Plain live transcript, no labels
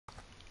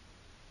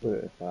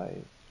What if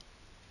I...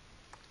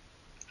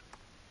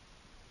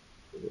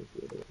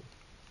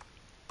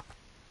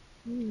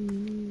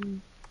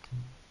 Do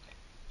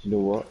you know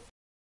what?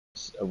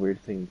 It's a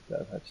weird thing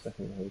that I've had stuck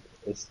in my head.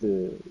 It's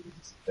the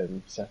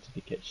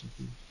Saturday kitchen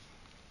theme.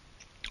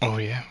 Oh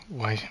yeah,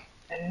 why?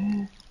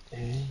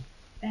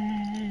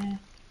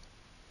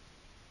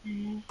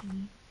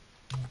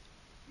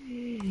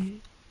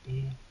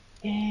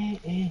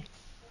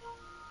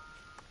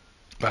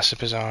 That's a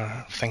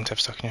bizarre thing to have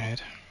stuck in your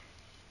head.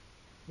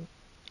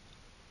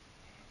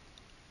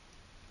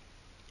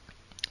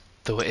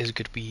 Though it is a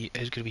good wee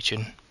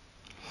tune.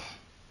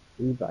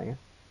 Wee banger.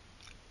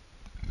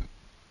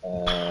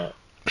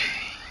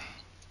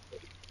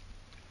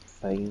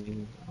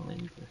 Fine, I'll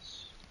end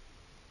this.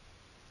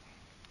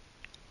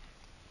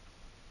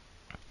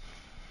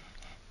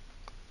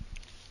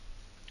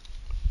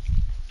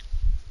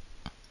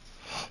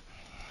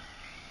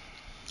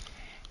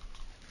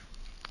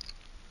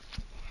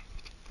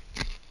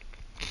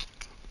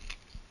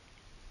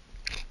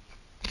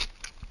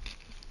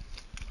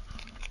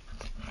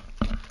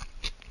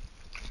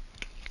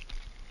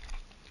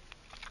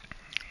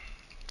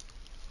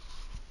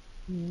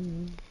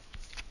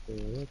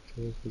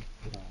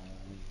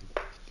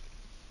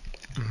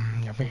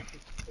 Yummy.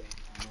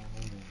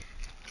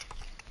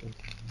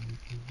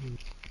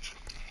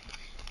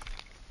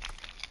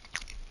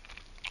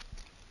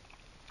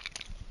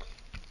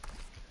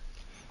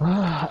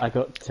 I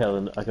got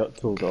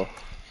told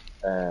off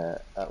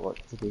at work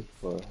today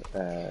for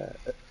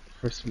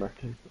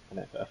smirking, and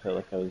I felt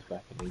like I was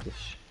back in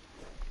English.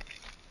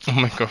 Oh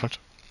my god.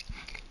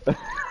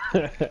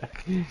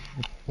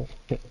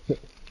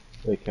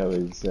 Like I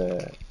was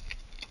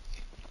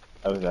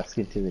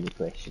asking too many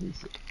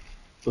questions.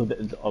 Well,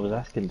 I was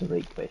asking the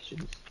right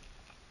questions,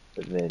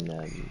 but then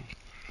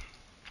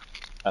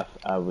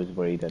I was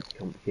worried I'd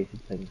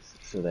complicated things,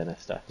 so then I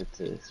started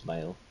to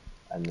smile,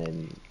 and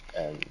then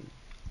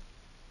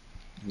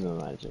the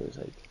manager was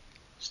like,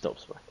 "Stop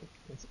smirking."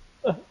 I was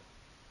like,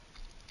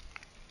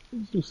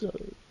 I'm so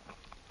sorry.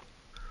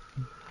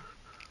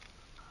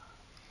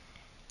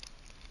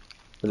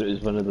 But it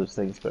was one of those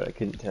things where I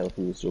couldn't tell if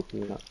he was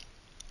joking or not.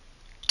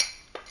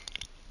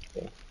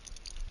 Okay.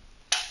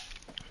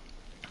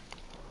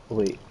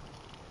 Wait,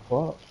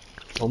 what?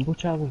 Combo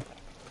challenge?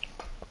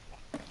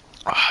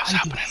 Oh, it's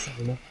happening. I didn't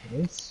sign up for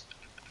this.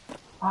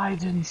 I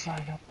didn't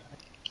sign up for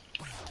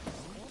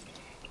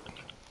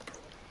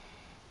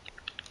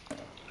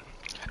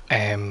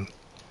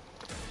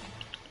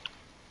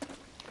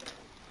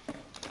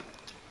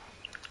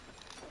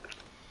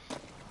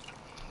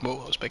Whoa,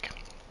 that was big.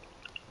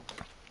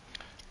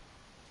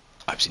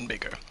 I've seen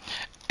bigger.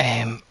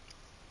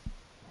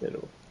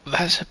 Zero.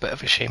 That's a bit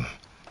of a shame.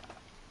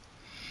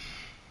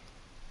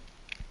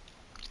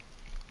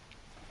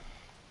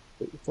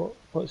 Wait,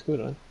 what's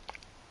going on?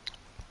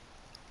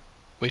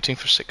 Waiting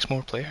for 6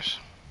 more players.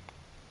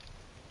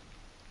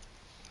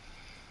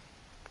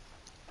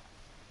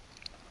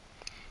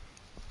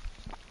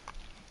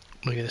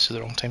 Maybe this is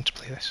the wrong time to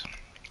play this.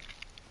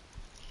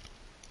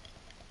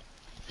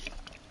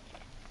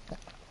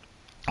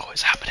 Oh,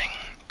 it's happening.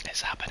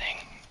 It's happening.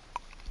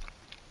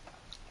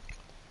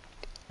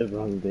 The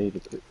wrong day to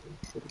quit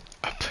things.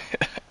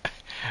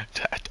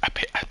 I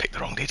picked the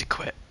wrong day to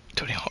quit.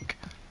 Tony Hawk.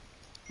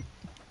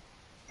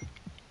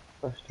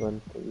 First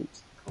one to reach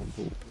the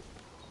combo.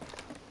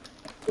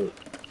 Wait,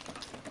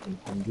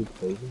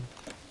 100,000?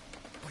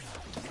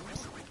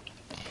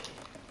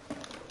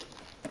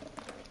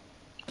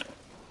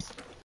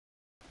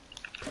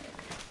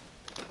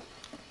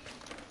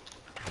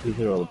 These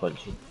are all a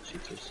bunch of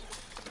cheaters.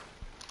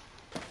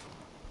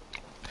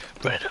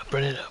 Run it up,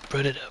 run it up,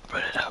 run it up,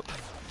 run it up.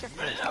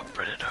 Run it up,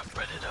 run it up,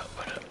 run it up,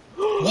 run it up.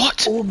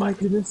 What? Oh my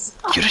goodness!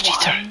 You're a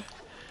cheater!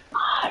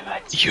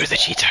 You're the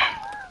cheater!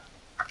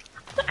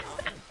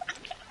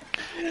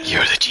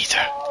 You're the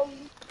cheater!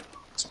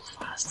 So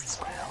fast as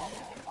well!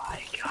 Oh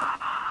my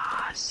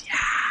gosh!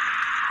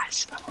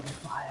 Yes! I'm on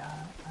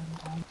fire!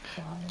 I'm on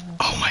fire!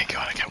 Oh my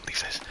god, I can't believe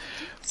this.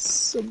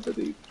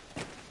 Somebody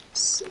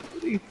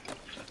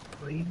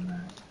blame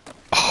that.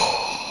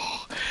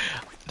 Oh,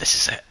 this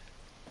is it.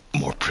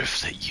 More proof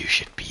that you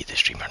should be the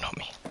streamer, not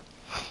me.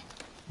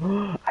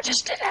 I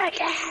just did it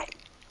again!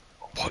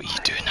 What are you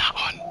doing that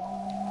on?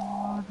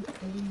 Oh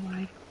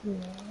my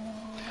god!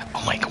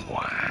 Oh my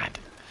god.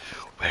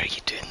 Where are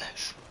you doing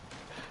this?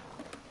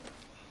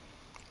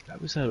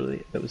 That was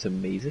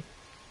amazing.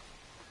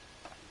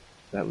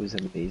 That was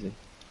amazing.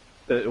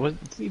 It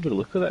didn't even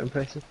look all that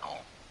impressive.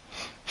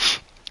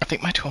 I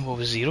think my combo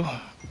was 0.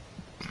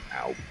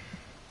 Ow.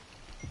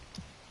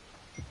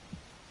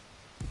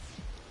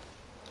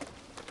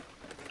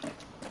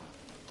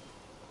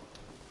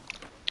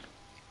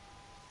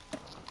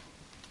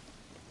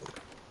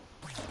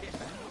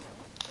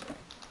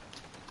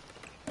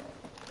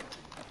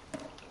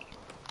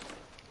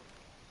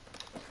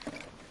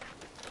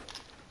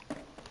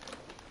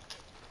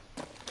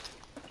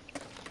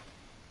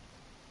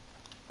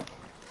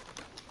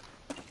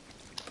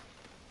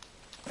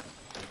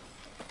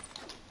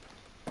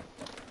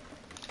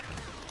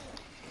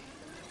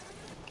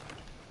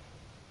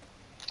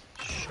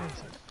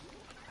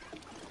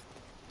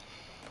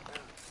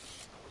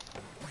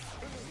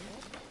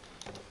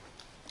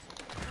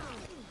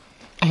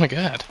 Oh my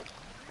god.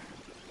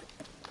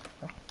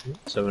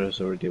 Someone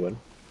else already won.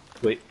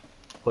 Wait,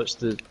 what's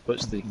the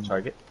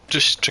target?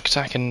 Just trick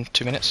attack in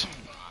 2 minutes.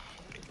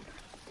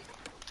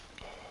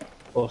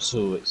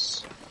 Also,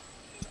 it's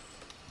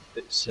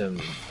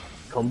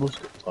combos.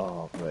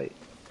 Oh right,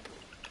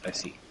 I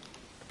see.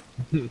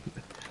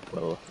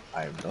 Well,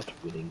 I am not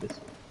winning this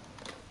one.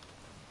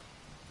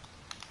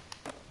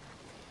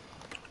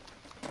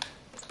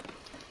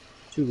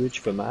 Too rich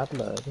for my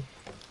blood.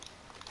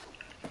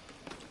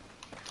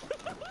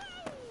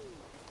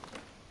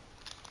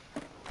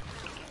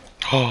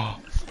 Oh.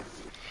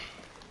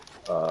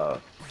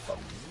 Fuck.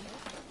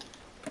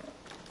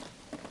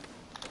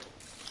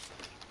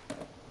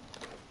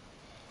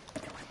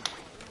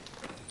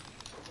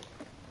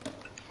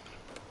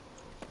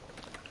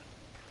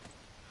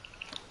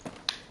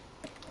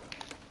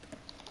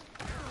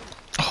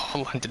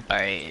 Oh, landed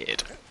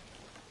bad.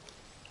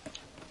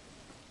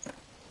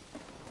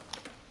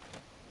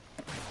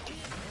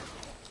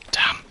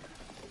 Damn.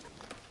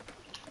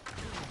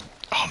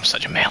 Oh, I'm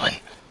such a melon.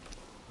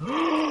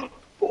 Oh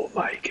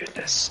my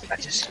goodness! I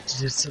just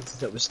did something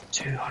that was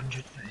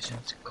 200,000.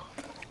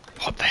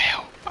 What the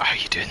hell? How are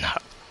you doing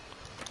that?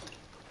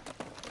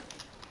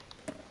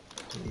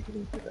 Don't even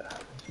know if that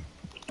happened.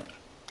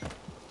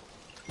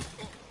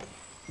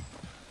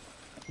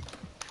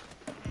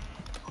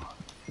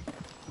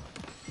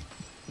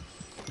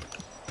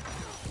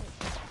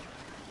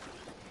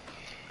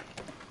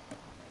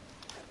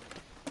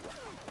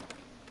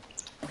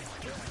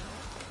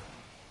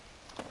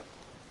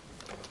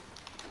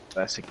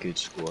 That's a good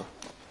score.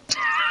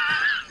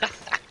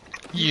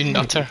 You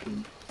nutter.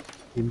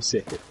 Team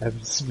second.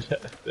 That's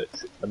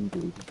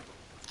unbelievable.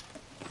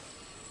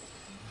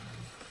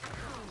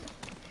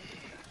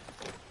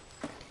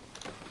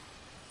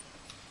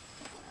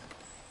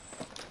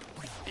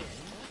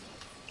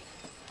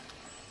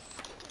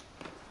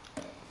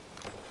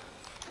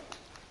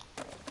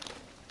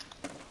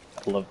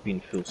 I love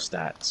being full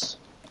stats.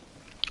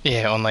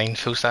 Yeah, online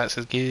full stats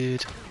is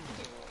good.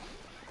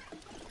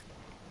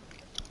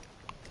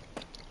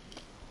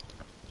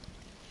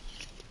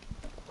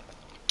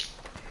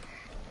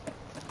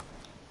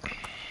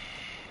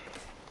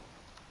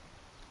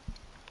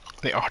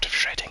 The art of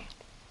shredding.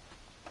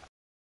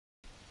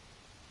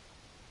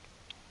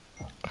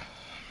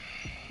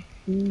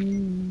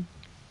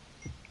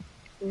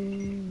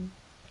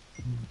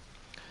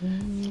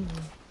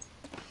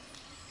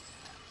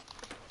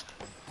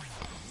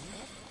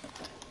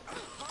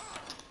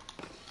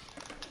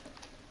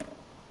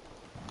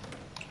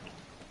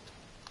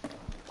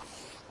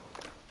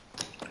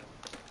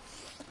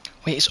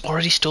 Wait, it's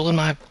already stolen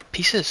my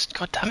pieces.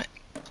 God damn it.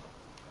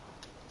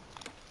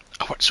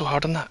 I worked so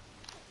hard on that.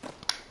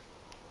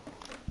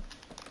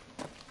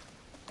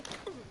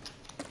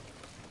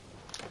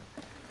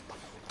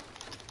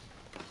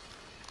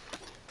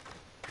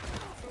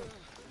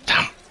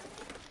 Damn.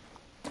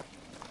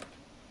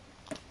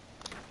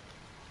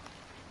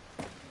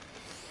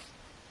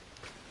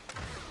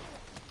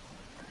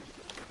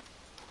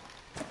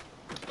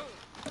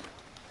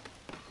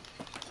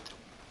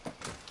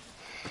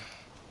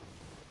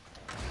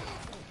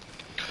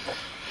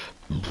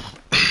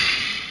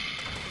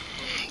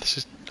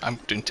 I'm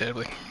doing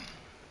terribly.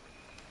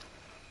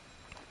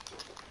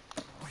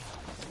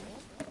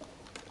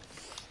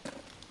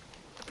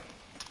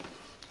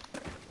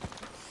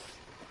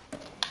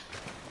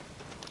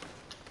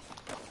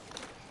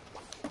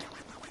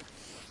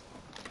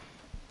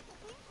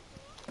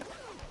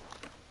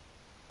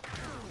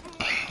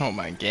 Oh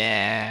my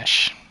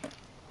gosh.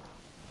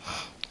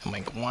 Oh my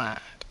god.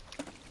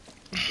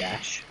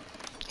 Dash.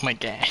 Oh my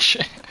gosh.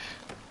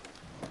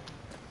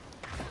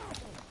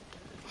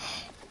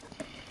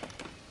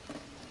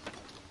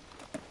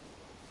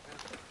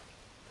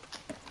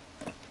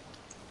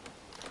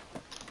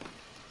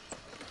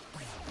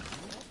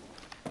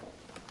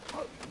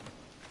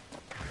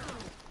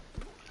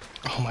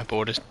 Oh, my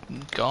board is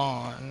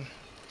gone.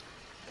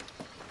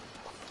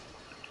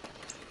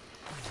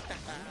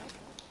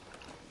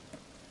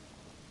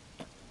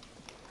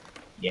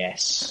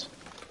 Yes.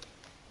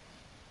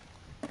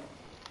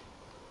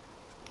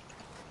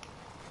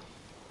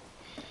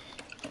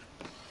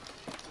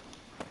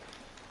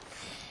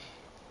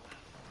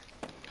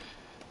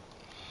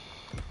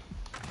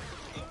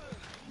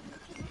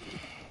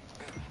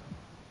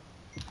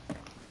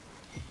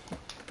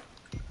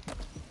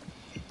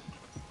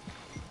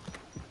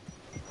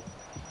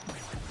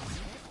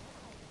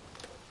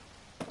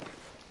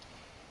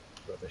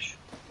 Rubbish.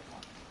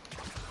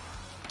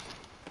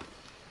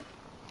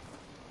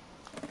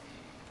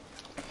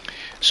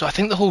 So I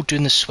think the whole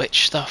doing the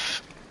switch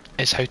stuff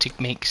is how to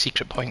make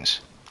secret points.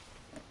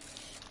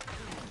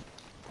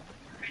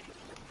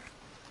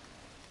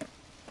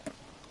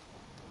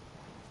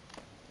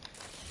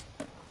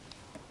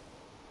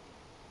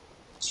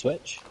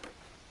 Switch?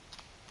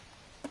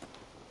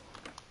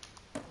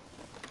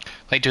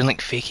 Like doing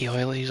like fakey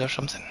oilies or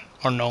something.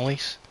 Or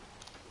nollies.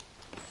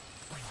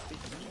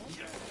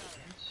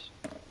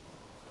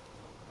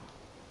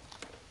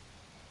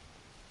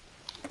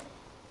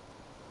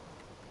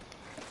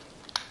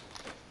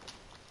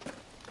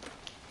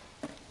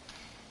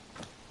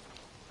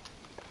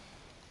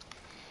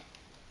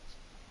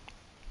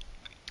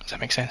 that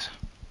make sense?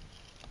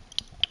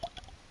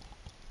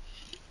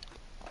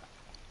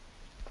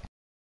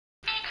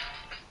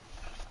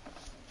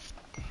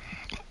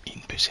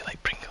 Eating pussy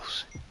like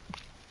Pringles.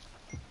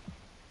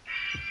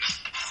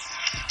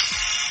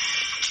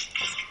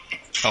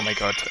 Oh my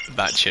god,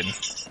 that chin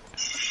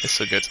is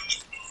so good.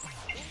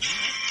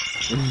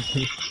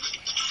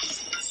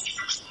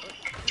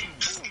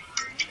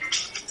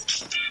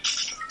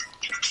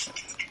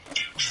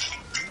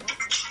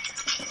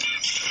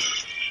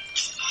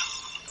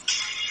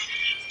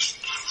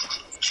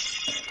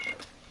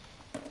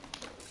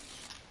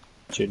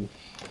 Chin.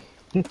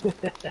 But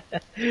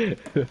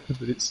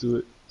it's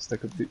so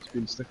stuck up. It's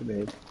been stuck in my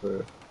head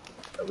for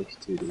at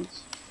least 2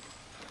 days.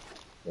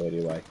 No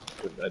idea why.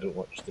 I don't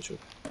watch the show.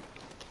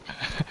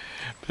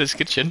 But it's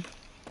good chin.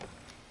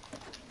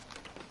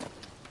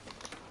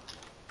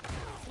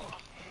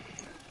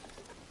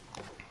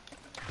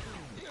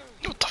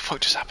 What the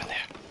fuck just happened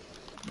there?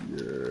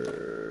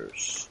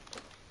 Yes.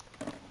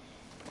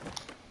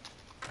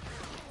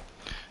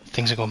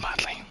 Things are going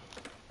badly.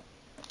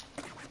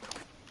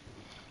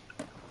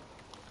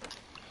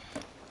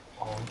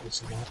 Oh,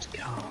 there's not a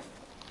car.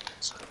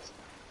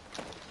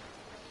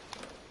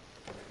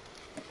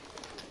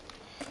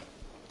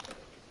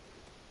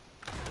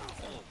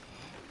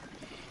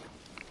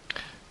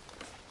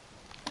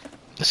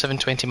 The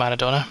 720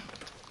 Maradona.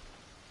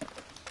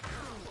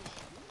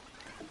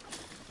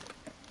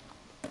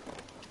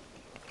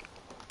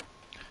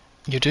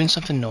 You're doing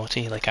something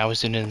naughty, like I was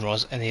doing in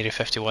Area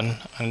 51,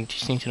 and you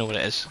just need to know what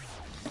it is,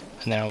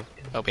 and then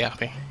I'll be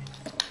happy.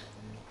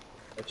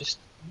 I just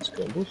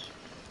combos.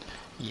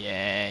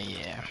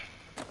 Yeah.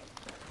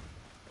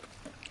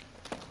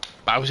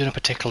 But I was doing a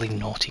particularly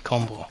naughty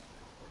combo.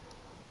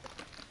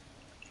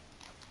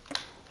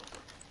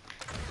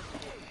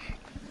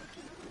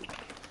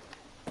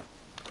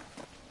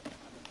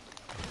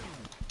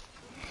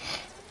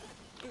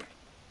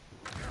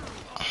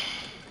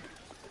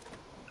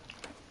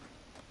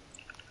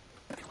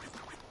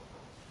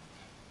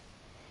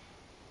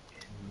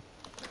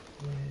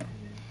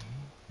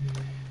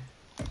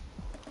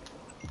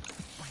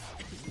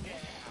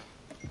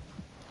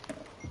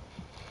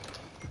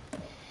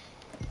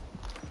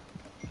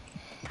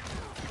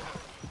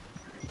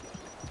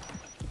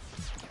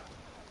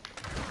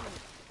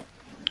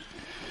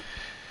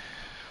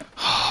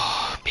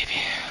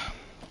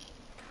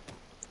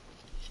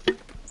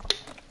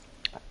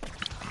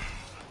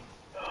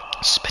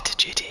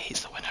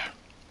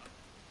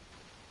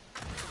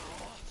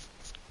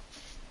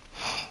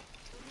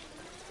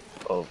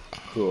 Of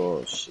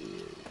course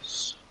he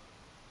is.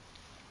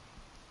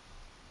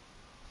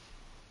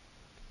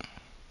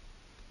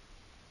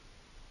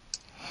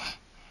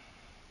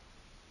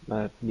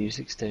 My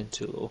music's down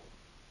too low.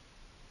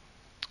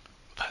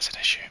 That's an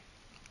issue.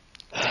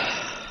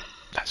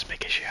 That's a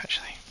big issue,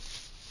 actually.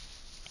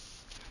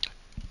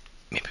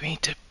 Maybe we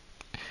need to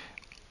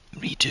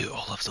redo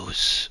all of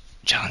those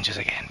challenges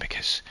again,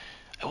 because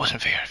it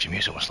wasn't fair if your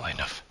music wasn't loud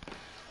enough.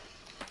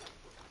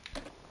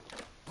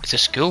 It's a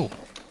school.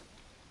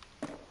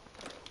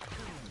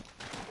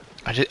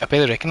 I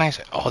barely recognise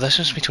it. Oh, this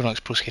is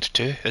Victorinox Pro Skater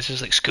 2. This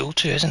is like School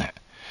 2, isn't it?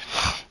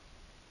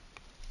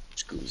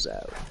 School's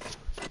out.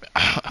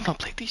 I've not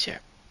played these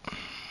yet.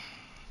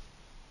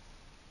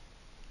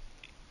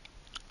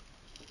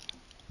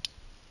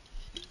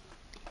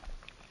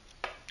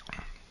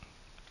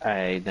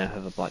 I now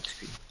have a black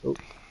screen. Oh.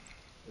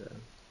 Yeah.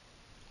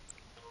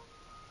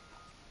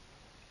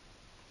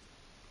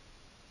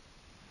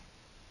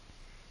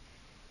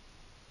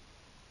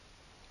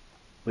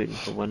 Waiting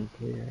for one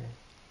player.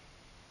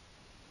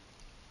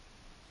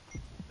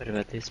 What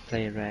about this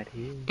player right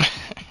here?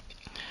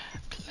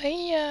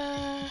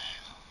 Player.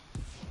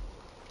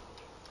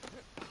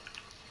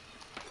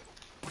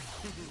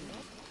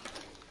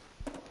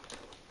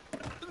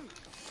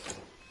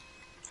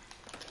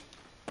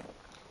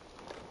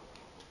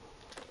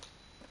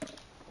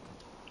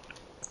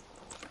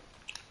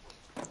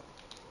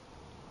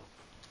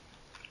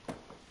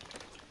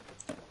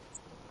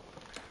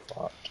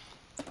 What?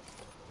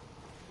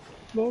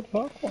 Lord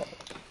Farquaad.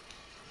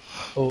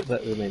 Oh,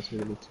 that reminds me,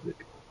 we need to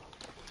look.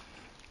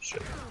 Sure.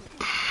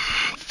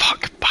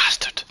 Fuck,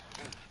 bastard.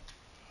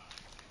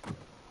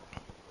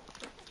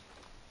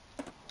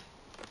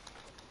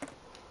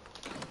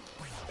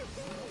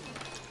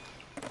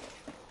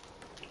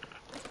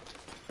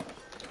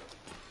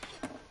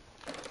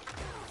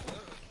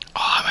 Oh,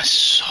 I'm a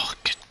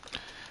socket.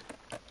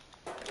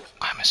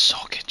 I'm a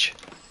sockage.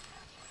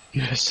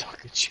 You're a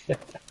socket.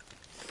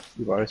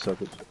 You are a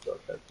socket. I've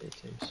got that many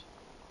times.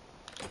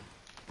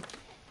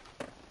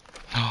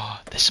 Oh,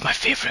 this is my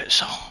favourite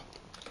song.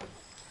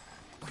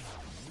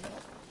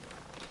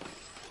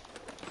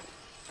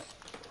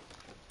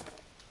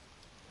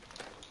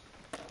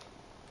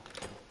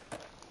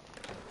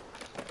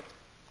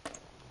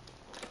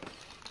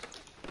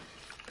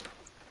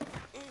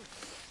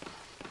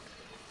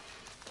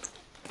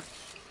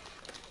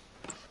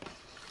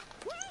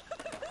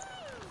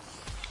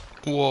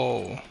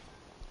 Whoa.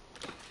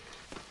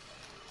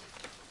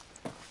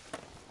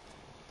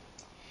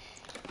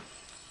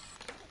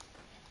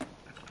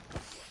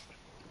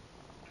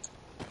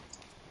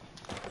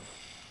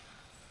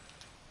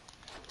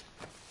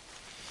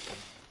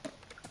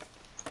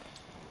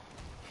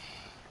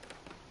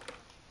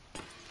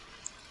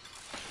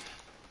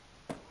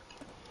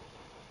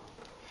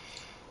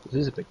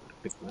 This is a big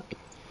map.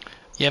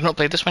 Yeah, I've not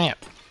played this one yet.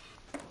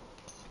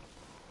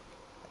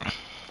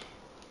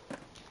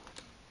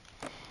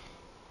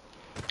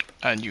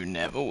 And you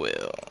never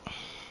will.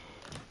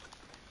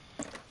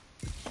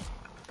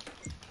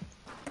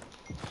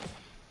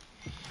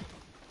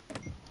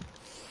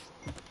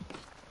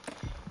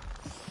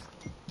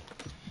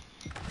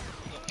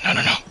 No,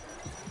 no, no.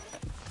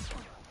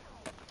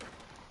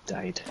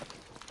 Died.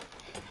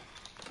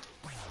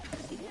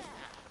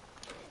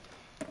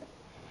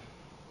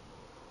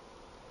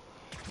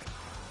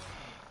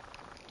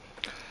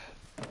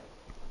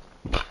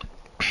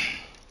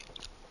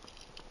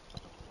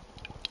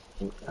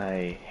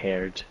 I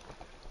heard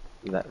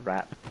that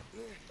rap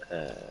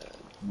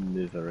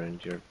move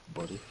around your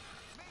body.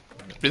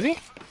 Really?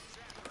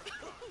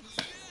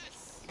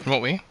 In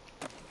what way?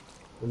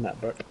 Isn't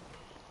that burp?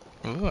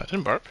 Oh, I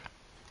didn't burp.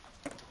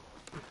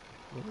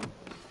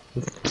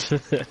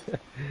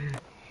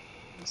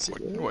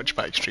 Watch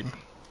back stream.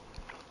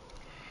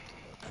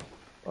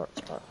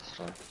 Start.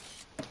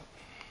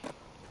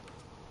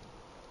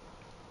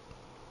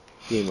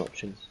 Game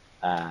options.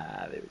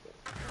 Ah, there we go.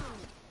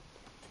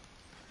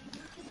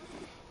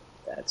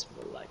 That's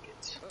more like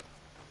it.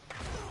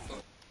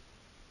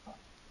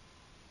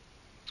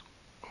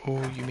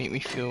 Oh, you make me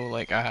feel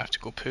like I have to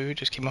go poo.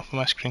 Just came up on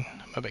my screen.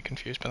 I'm a bit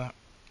confused by that.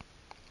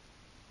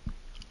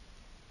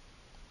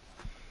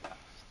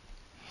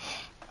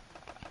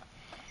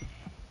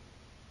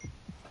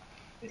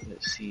 Wait,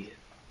 let's see.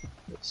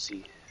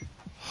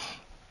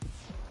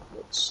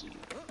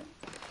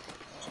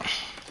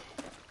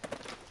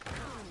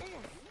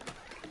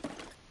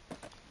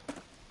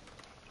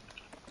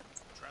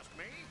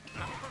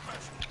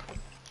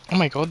 Oh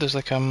my god, there's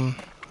like Oh!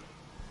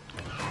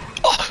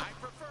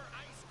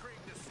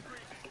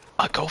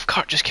 A golf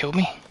cart just killed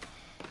me.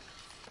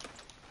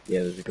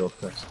 Yeah, there's a golf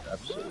cart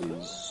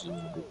absolutely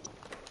zoomed it.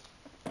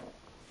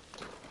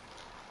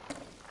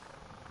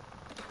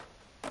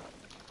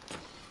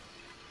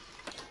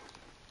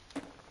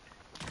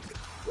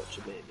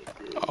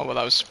 Oh well,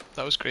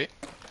 that was great.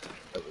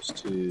 That was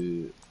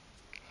too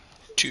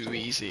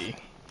easy.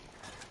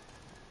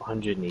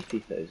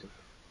 180,000.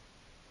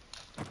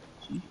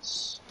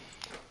 Jeez.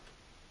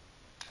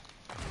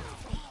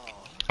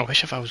 I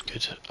wish if I was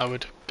good, I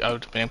would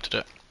have been able to do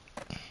it.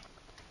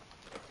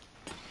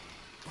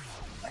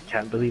 I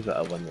can't believe that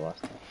I won the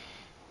last time.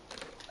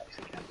 I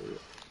actually can't believe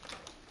it.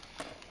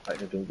 In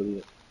fact, I don't believe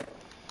it.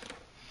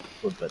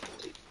 Good bit of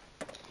tape.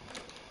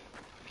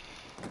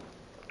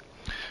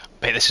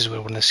 Bet this is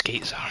where one of the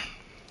skates are.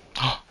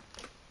 Oh,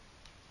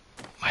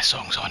 my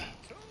song's on.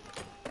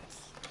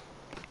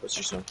 What's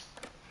your song?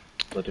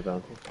 Bloody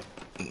Valentine?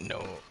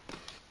 No.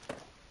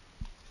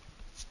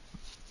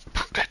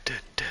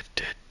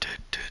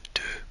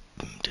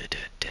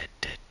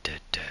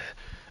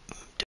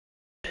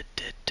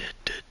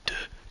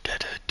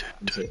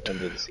 Is it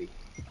Under the Sea?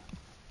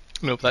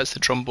 No, that's the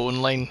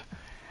trombone line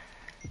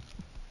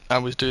I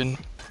was doing.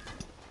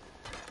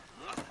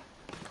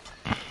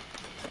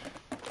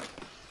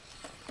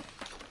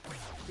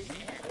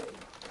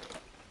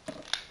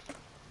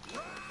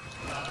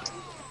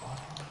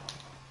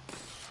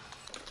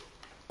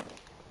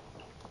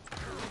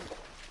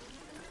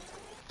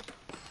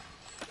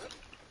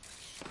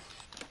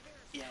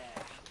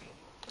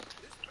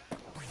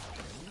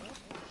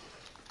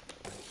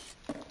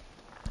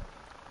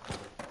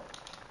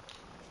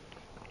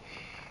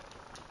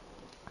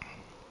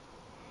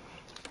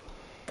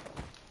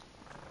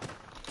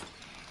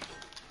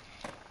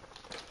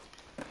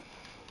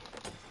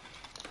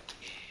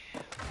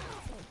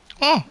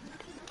 Oh!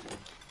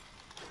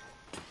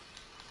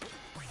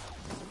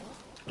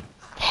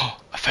 Oh,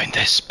 I found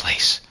this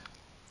place.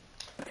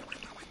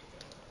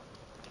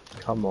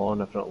 Come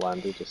on, I've not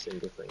landed a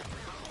single thing.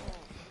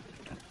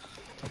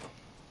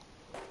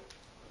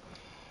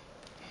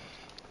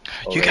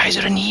 You guys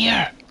are in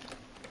here!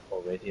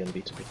 Already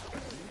unbeatable.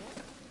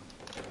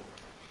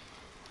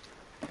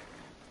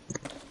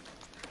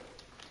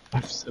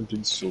 I'm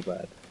doing so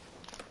bad.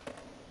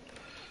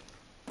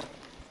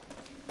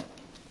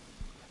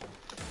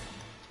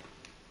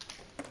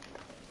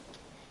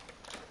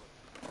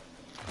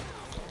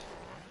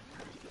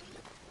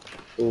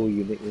 Oh,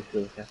 you make me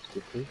feel like I have to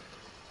go through.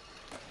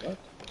 What?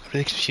 I'm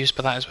really confused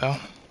by that as well.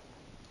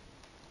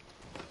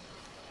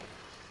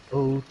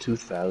 Oh,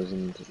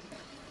 2000.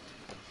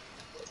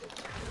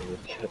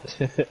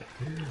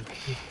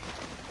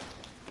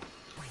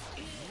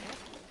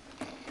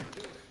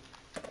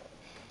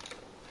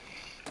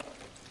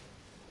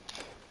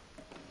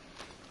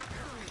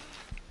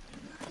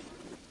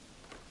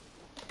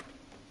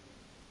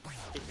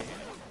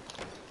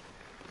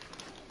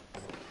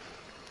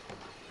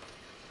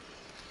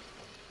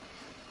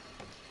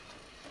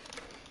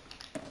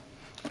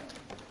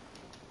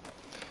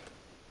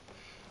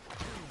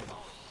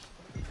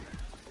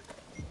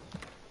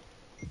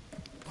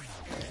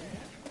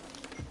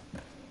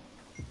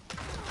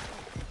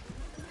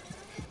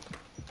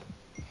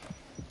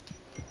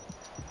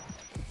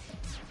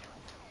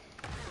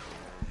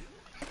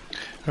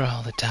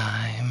 all the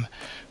time.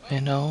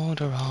 We're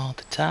older all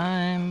the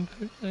time,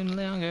 but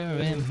longer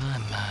in my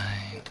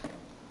mind.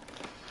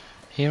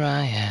 Here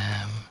I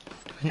am,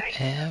 doing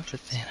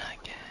everything I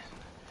can.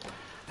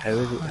 How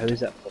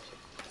is that possible?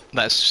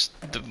 That's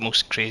the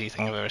most crazy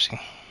thing I've ever seen.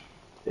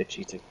 They're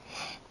cheating.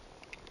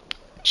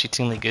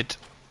 Cheatingly good.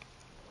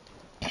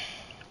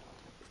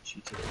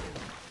 Cheating.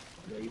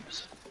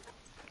 Knives.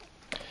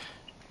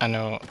 I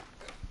know.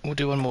 We'll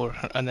do one more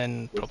and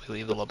then probably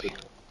leave the lobby.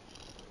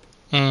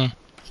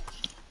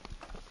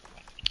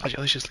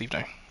 Actually, let's just leave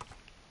now.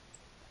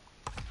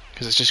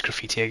 Because it's just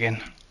graffiti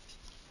again.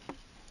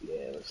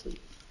 Yeah, let's leave.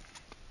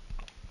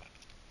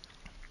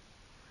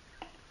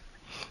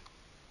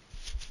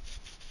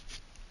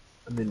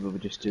 And then will we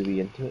just do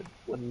the intimate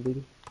one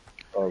lady?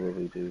 Or will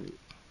we do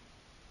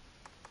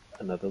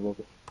another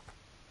lobby?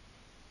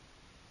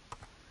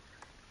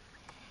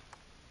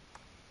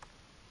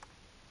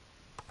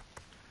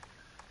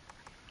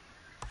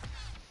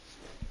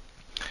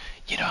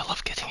 You know, I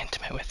love getting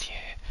intimate with you.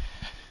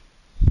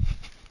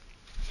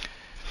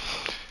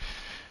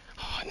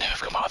 Oh, now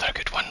I've got my other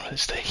good one.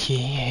 It's the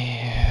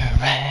here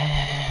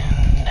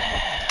and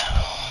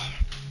now.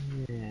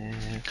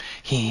 Yeah.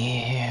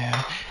 Here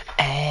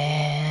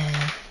and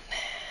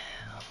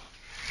now.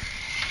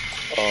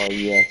 Oh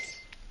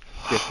yes.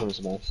 Here comes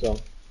my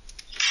song.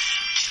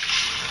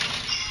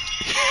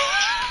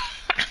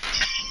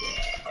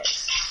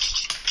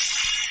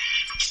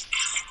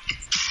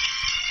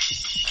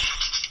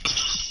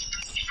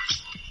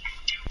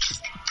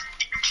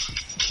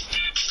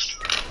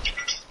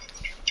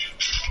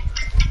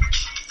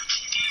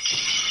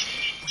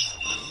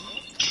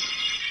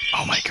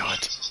 Oh my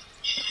god.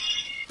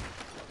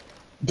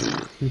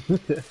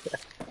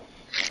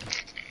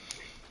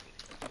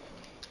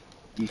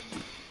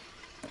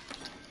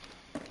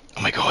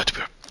 Oh my god,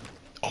 we're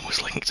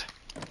almost linked.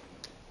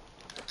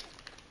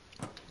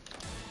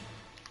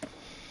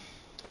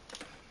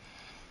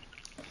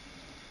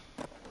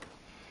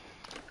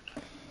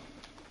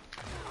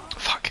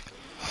 Fuck.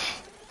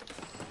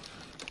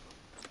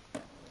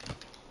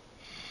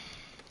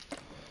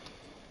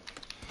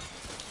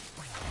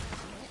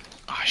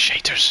 Ah,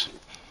 shaters.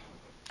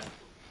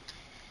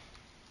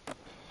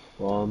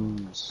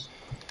 Bombs.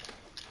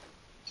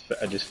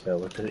 I just fell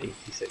with an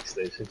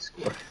 86,000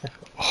 score.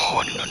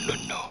 Oh no no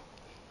no.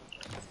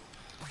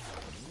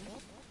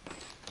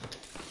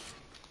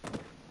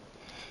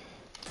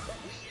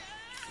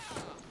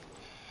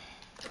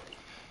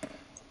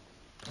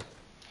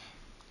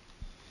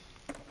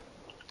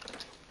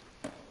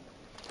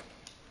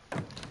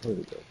 There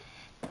we go.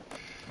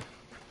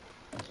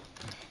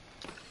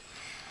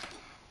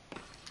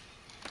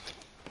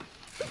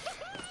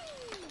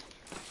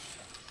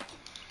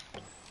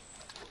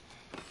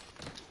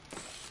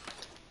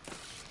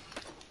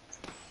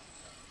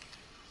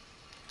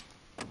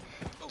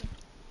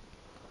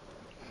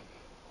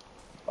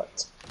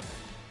 What?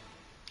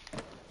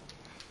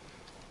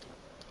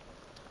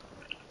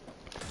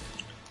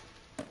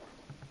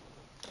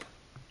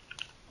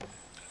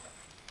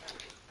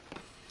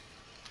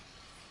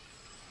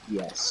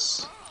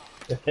 Yes.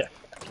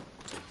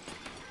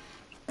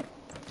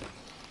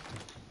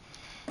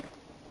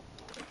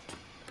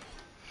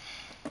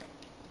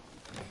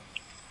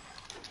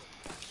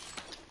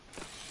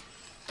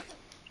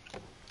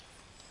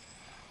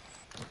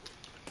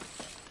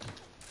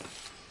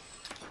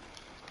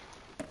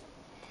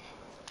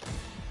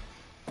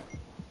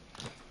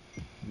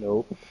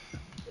 Nope.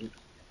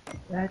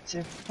 That's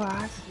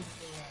impossible.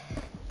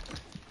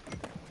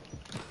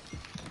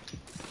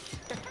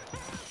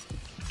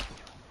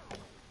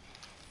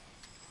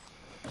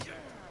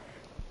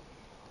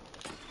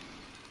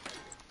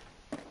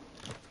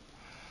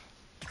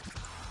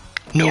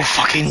 No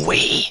fucking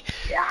way!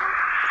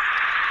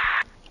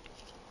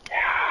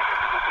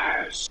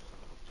 Yes!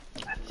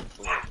 And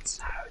that's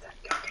how the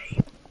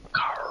cookie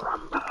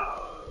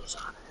crumbles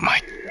on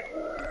My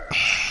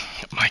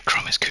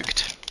crumb is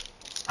cooked.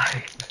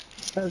 I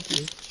have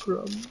your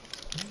crumb.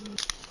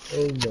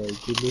 Oh my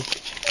goodness,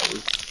 that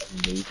was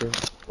amazing.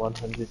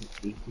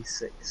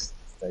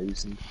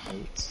 186,000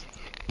 points.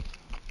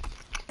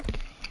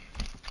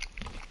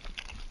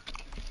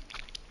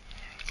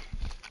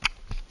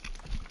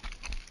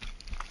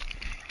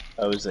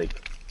 I was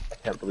like, I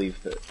can't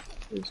believe that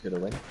he was going to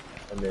win,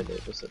 and then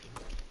it was like,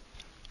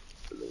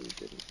 really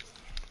didn't.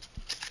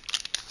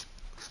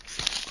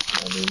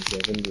 My name's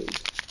Evan Reed.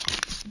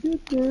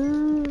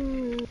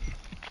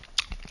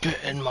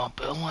 Get in my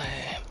belly.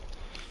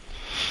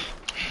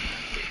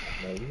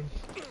 A million.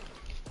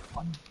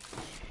 One.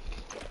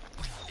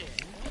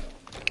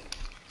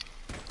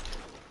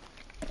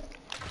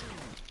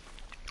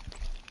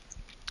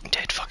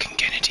 Dead fucking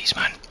Kennedys,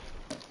 man.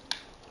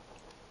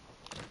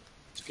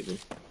 It's a good one.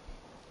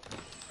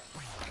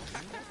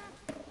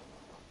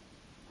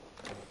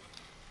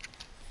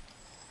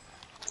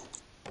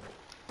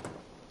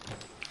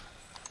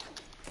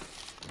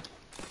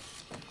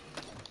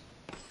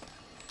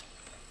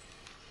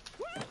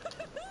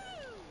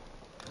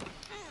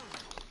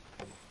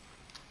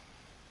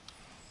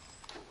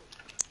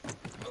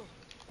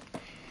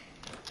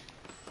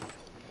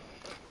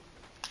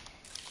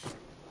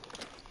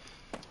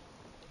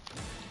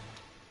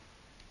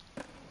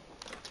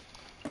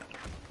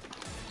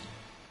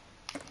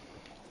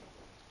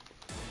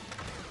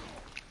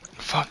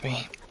 Fuck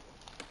me.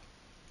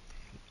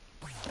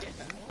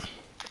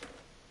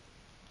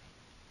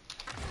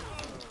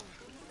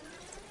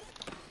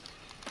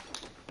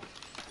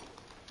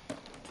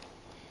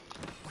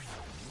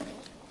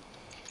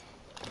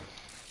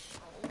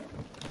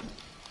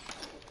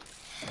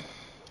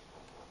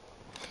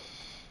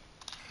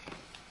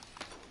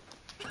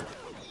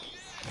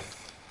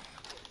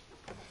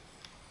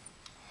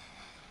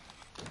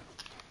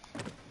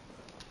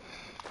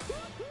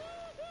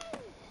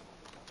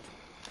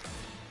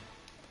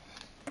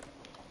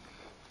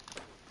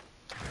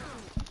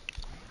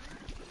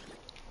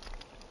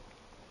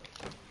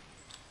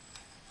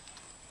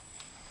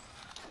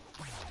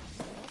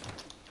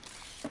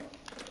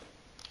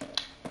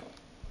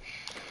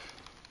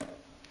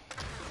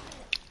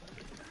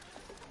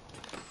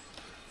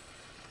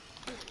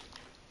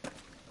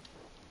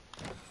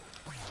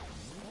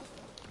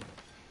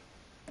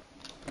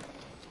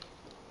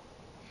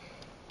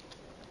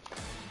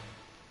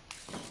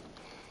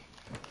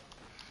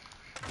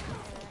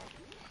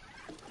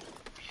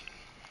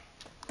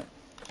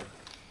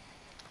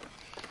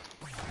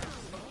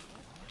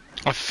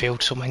 I've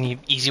failed so many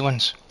easy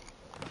ones.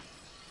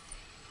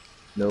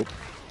 Nope.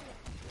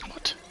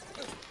 What?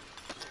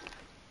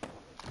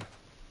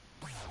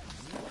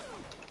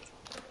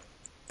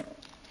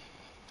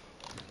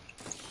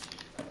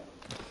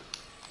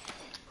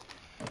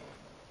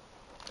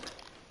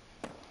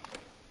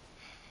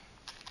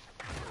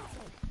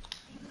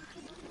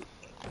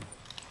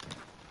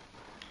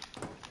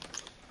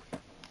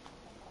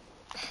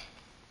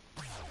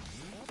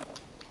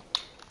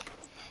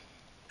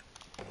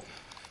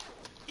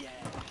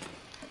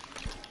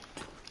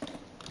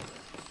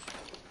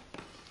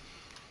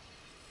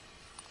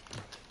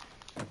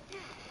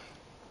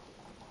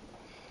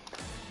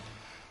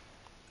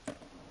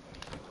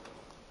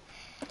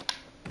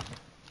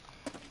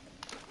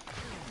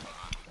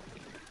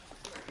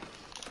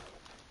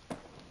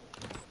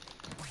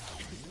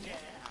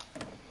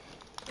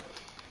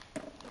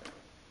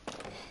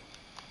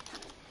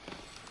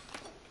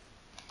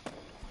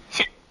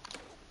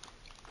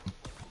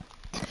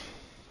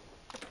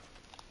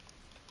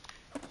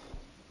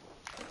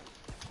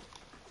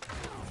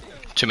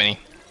 Too many.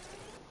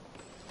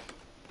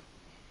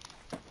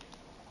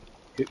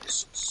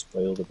 Cooks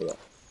spoil the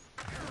broth.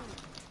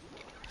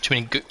 Too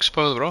many gooks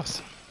spoil the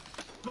broth.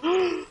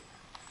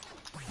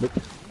 Nope.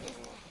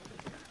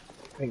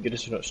 Thank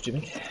goodness you're not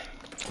streaming.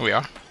 We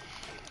are.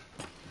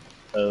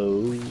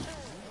 Oh.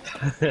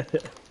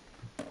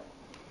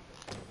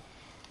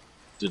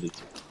 Delete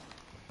it.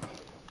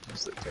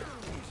 Just like that.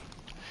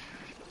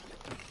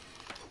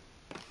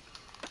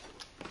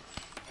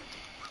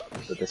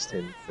 But this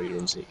time for your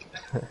own sake.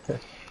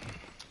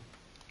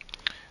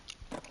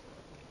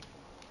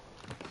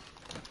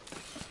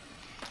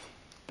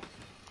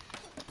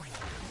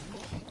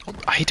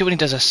 I hate it when he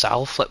does a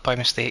sal flip by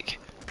mistake.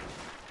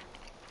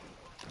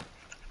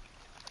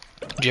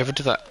 Do you ever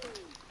do that?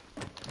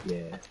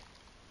 Yeah.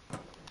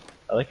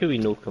 I like how we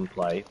no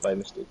comply by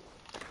mistake.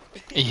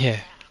 Yeah.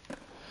 I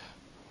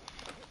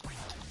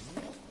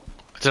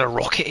did a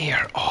rocket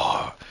air.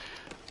 Oh,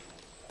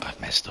 I've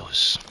missed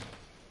those.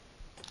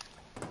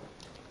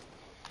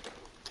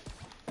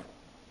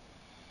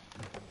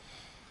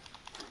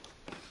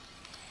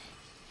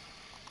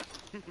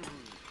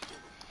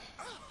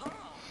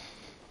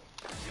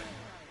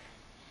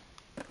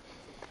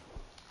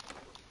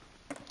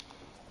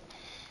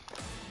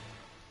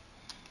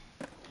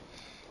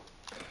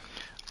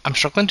 I'm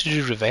struggling to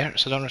do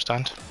reverts, I don't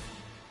understand.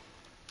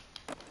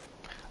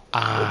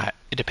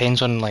 It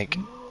depends on like...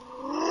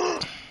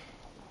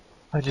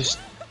 I just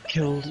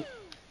killed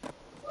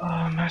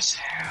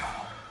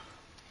myself.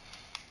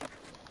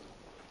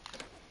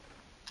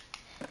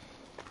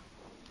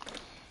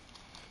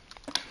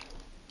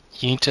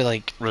 You need to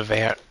like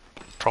revert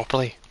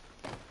properly.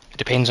 It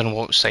depends on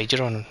what side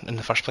you're on in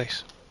the first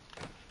place.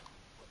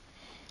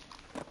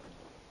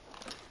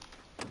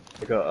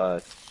 I got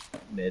a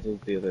medal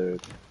the other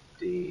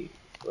day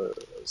for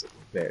it was like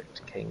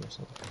Vert King or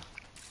something.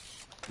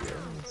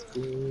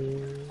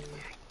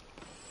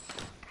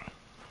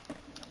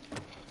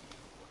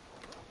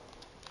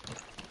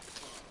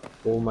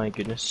 Oh my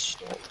goodness,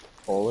 stop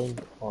falling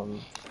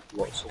on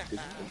lots of good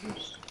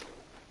figures.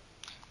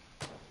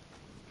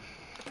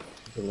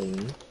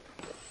 Bling.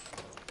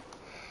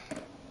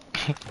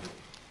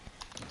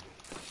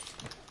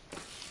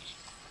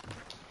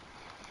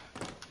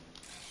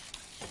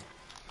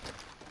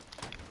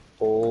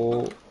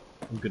 Oh,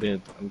 I'm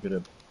gonna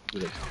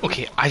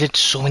Okay, I did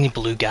so many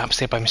blue gaps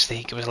there by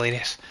mistake, it was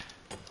hilarious.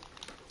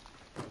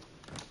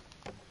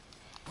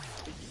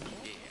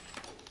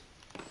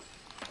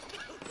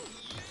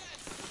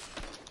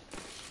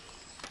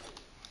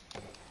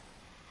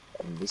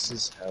 and this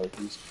is how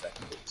he's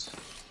backwards.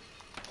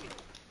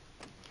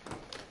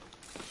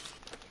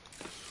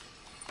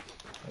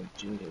 Oh,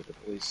 Jingo,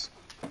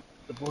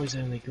 the boys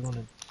only gone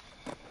and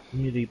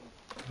nearly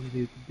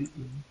beat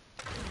me.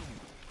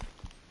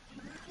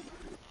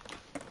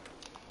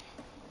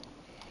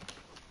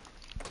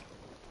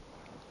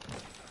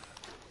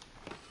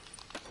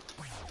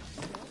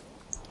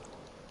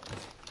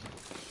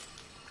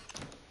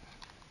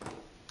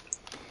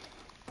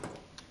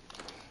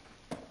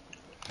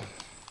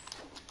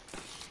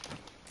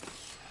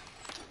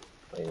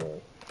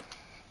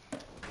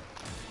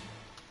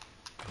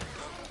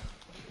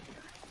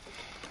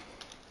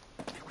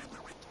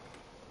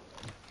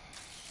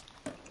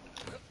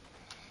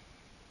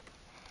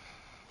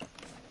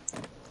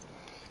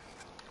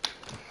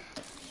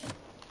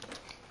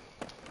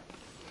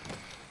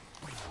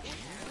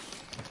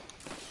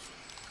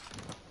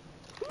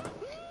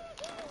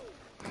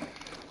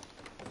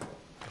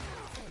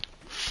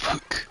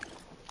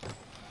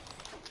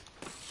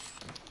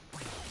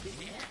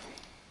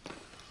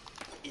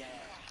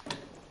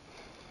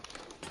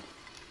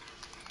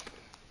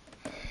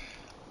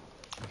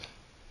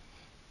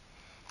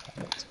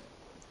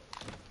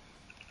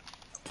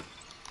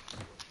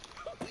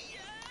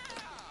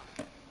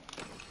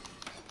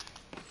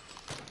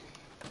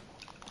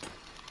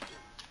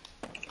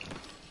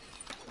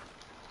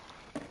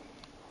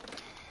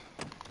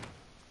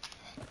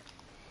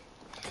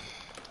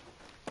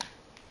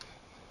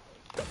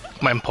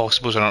 My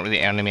impossibles are not really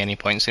earning me any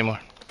points anymore.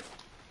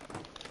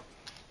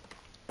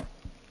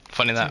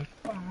 Funny that.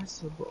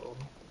 Impossible.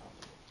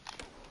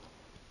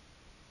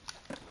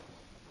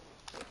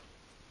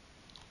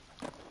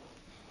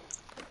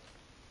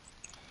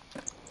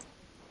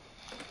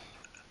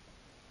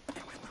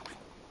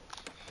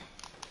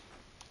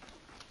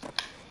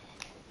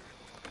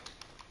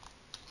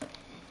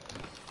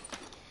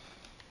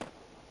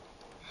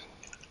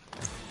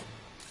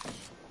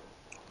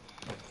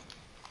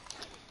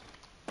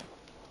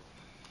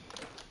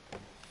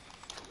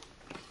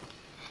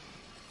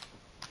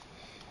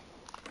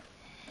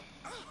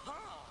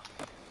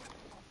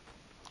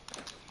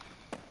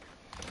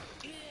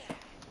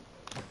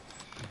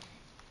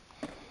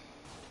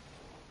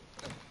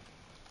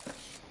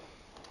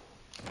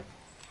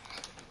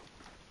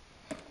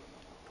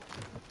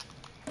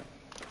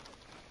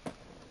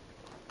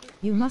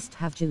 You must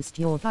have juiced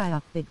your guy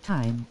up big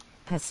time.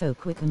 He's so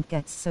quick and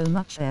gets so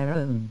much air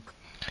own.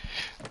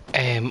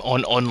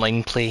 On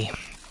online play,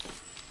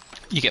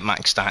 you get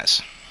max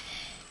stats.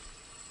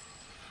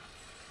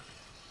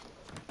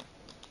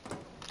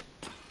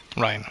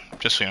 Ryan,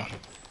 just so you know.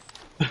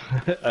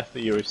 I thought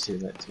you were saying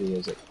that to me. I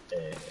was like,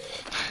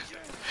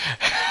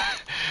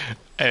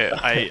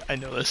 I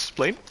know this.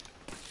 Explain.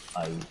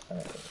 I,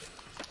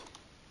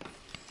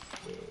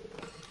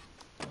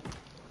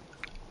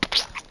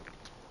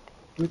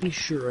 pretty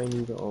sure I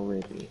knew that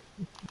already.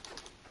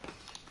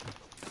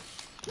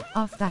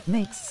 If that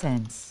makes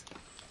sense.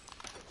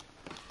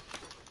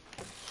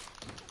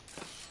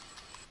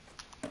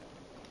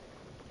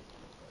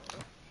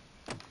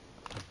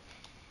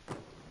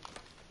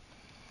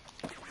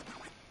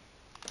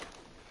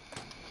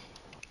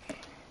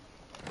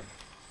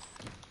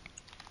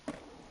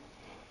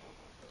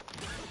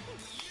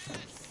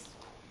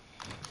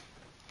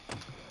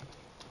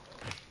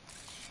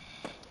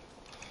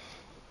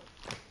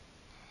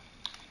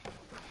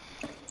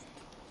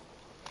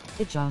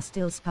 Jar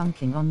still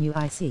spunking on you,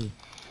 I see.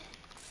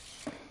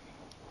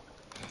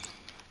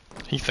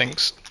 He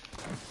thinks.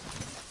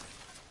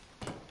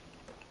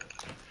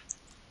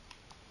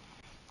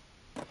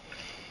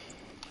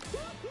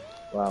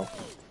 Wow.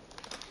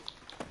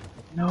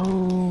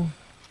 No!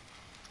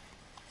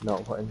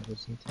 Not what I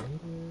was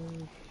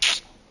intended.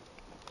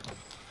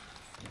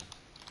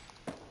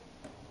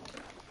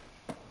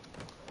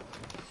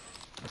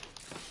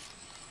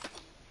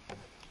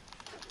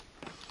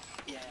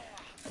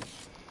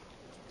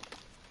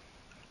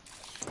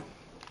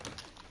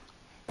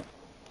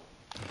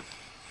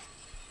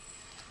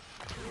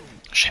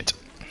 Shit.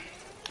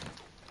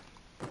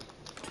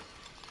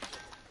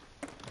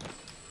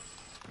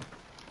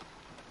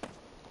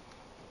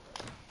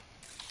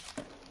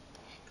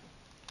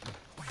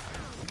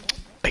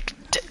 Big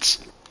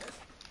tits.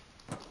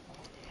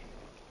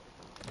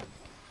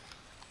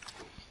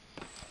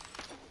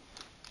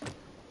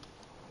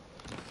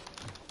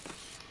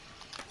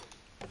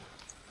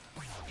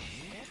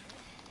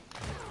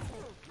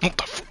 What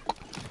the fuck?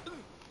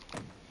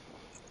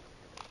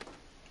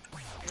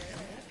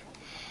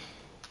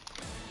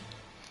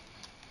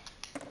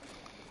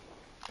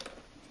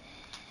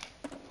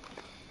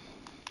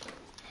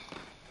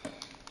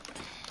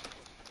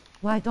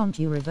 Why don't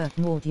you revert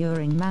more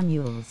during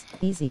manuals?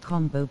 Easy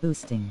combo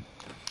boosting.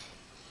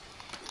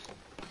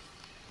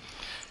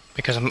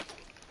 Because I'm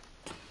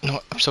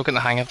still getting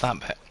the hang of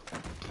that bit.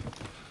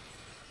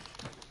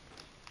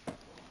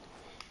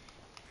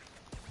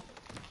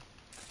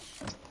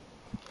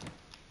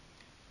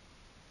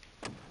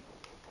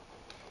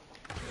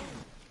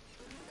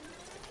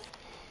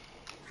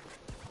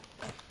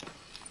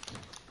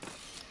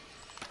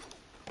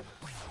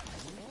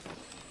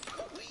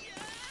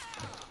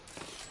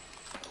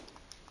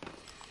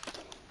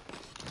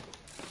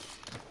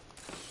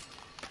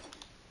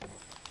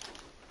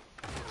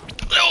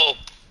 No!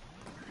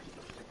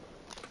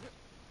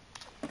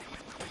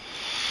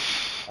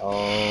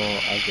 Oh,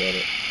 I get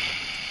it.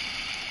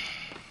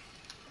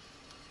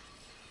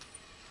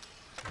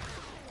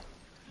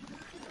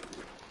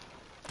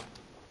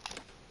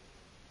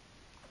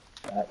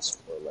 That's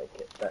more like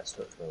it. That's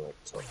what's more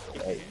like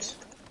talking out.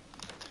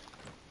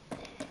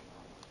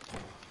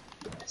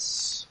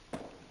 Yes.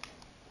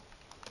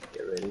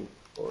 Get ready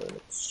for an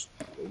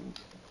explosion.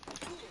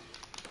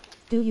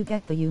 Do you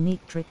get the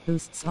unique trick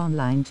boosts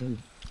online too?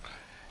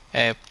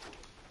 Yeah.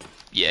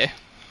 Yes.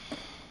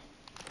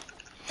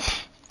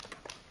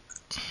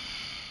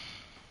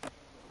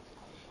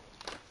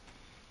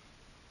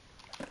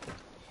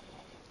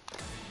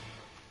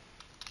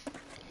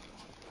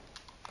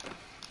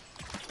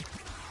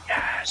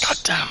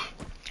 Goddamn.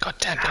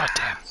 Goddamn,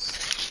 goddamn.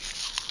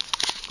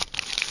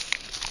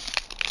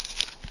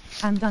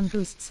 And done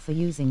boosts for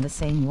using the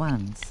same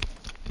ones.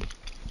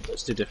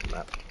 Let's do a different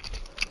map.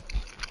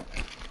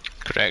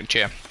 Correct,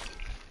 yeah.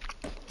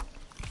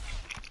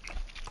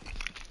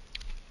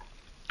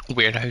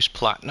 Warehouse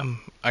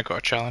Platinum, I got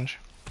a challenge.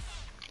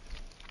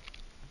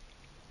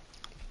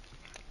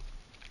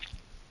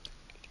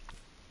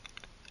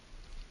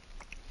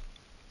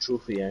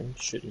 Trophy and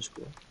shooting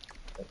score.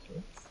 That's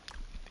right.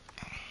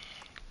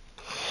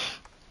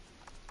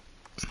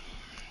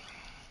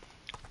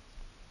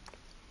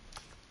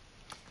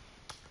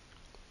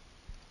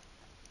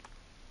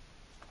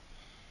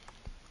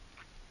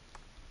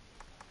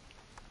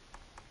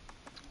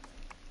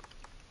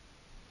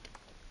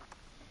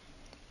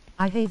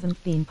 I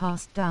haven't been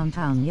past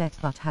downtown yet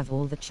but have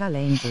all the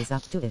challenges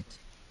up to it.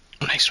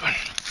 Nice one.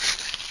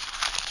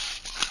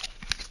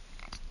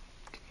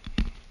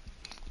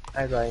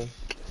 Hi Ryan.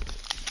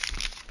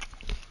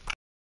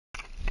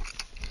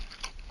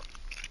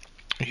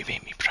 You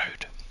made me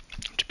proud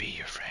to be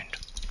your friend.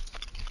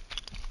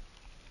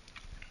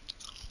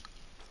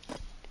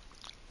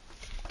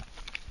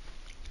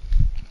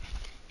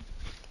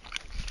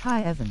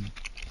 Hi Evan.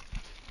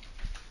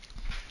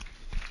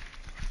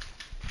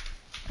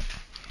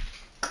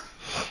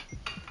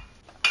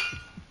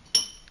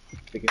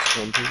 Biggest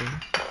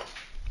compliment.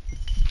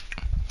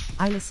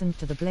 I listened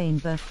to the Blaine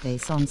birthday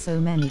song so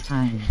many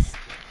times.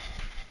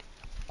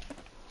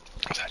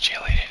 That's actually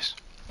hilarious.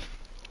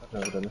 I've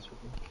never done this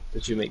before.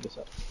 Did you make this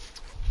up?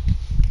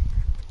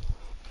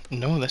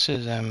 No, this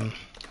is Is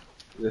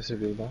this a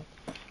real map?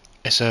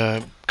 it's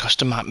a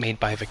custom map made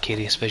by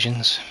Vicarious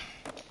Visions.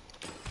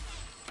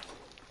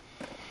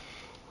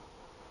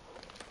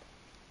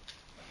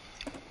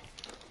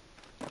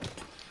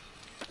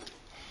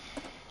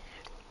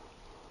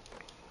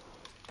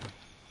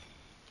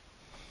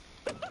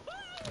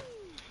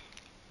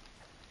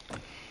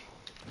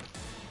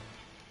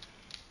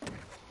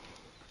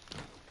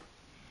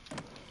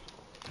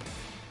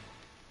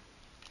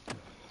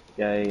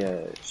 The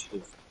guy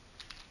should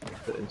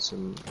have put in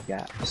some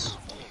gaps.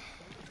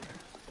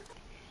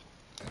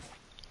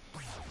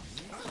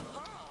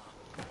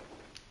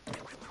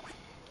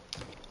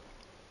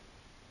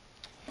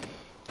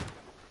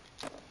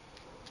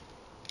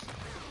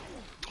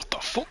 What the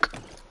fuck?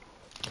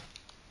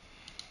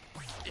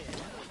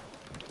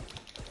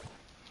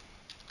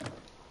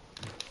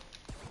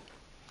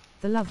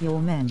 The love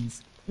your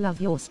men's, love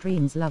your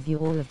streams, love you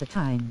all of the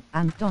time,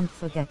 and don't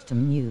forget to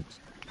mute.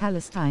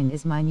 Palestine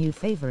is my new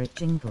favorite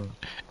jingle.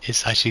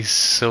 It's actually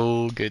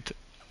so good.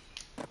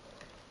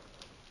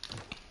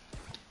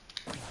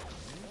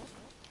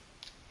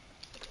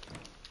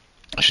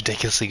 It's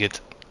ridiculously good.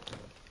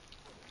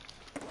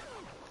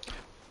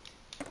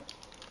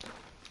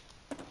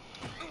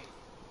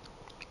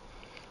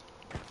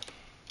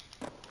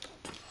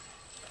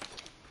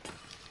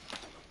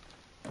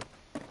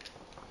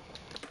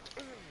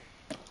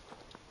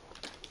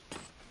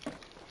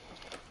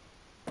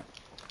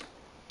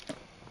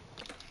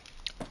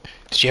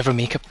 Did you ever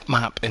make a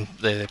map in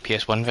the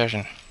PS1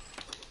 version?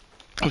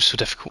 It was so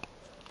difficult.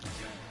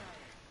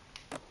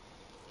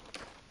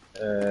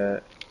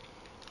 I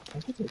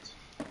think I did.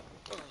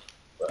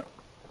 But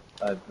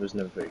I was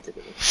never very good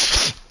at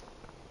it.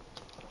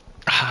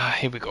 Ah,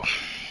 here we go.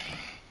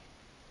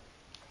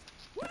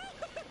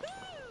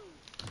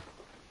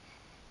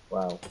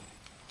 Wow.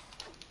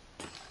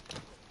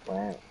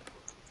 Wow.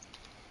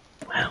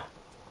 Wow.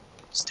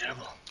 It's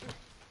terrible.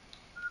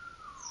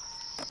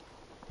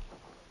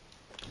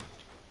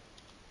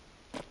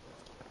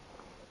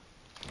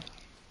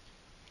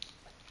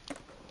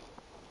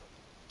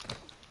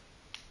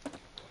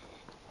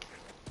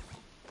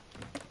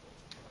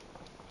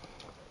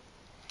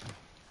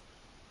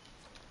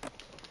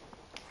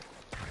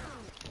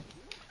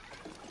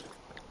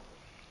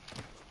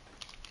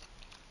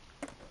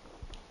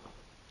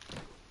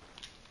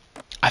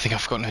 I think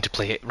I've forgotten how to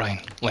play it, Ryan.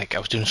 Like, I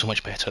was doing so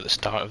much better at the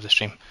start of the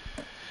stream.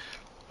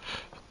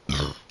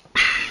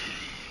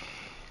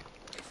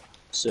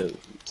 So he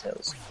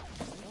tells.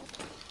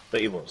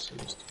 But he was.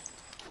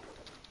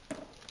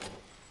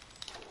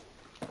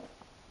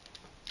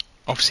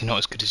 Obviously not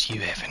as good as you,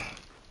 Evan.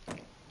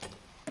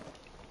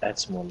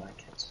 That's more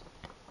like it.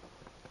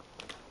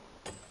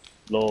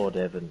 Lord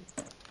Evan.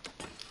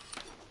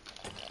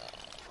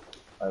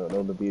 I don't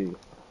know the beauty.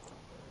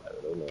 I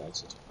don't know the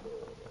answer to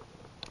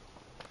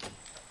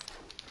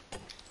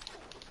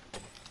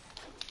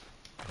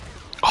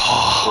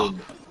Oh!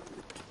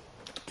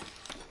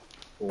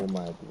 Oh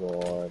my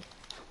god.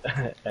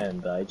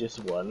 And I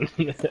just won.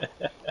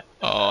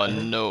 Oh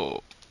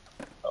no.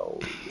 Oh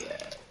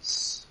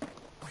yes.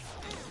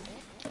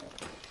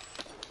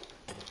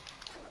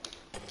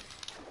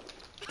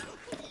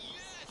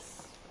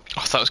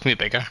 I thought it was going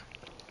to be bigger.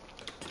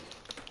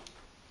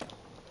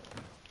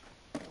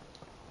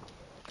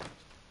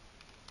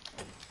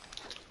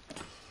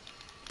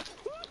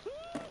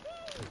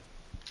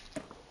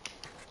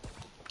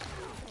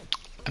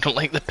 I don't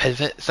like the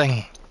pivot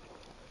thing,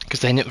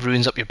 because then it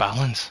ruins up your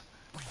balance.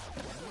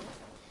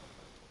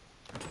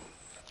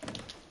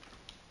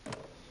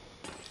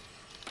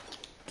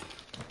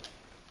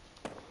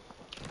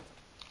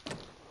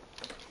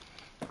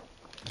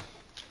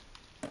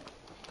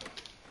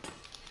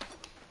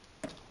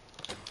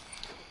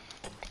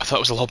 I thought it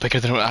was a lot bigger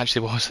than it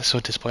actually was. That's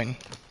so disappointing.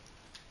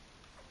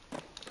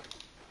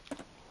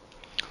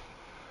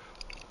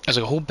 There's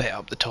like a whole bit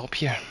up the top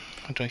here.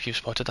 I don't know if you've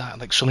spotted that.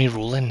 Like so many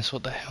roll-ins.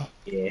 What the hell?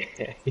 Yeah.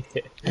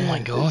 Oh my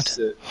god.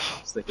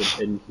 It's like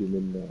an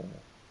inhuman.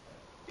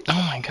 Oh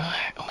my god.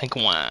 Oh my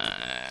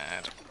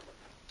god.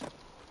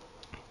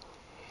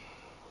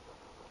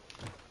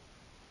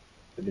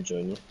 Did I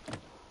join you?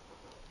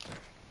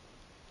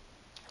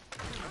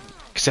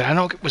 Cause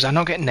was I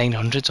not getting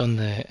 900s on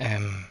the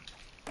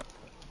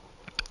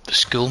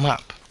school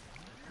map?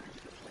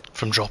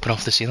 from dropping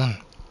off the ceiling,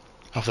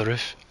 off the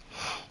roof.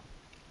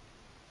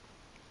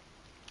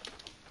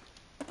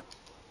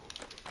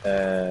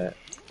 Uh,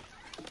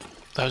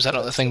 That was that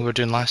not the thing we were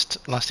doing last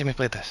time we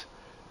played this?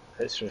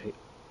 that's right.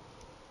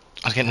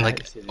 I was getting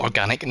like Actually,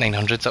 organic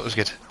 900s, that was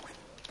good.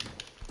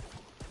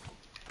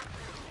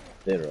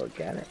 they're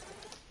organic.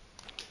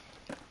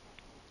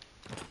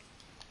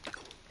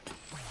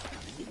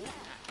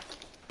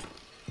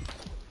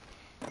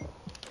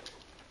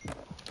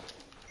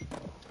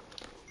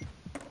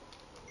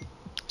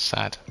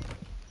 Sad.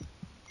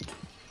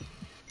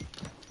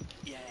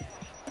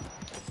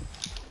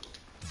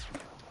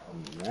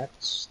 And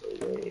that's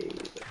the way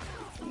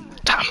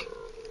Damn!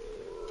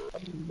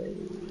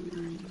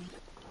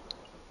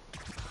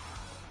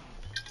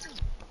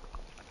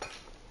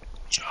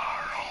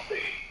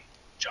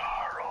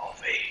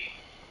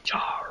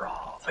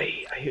 Jarove.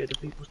 I hear the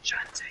people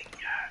chanting,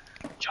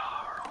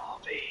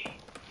 Jarove.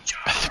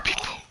 The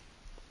people.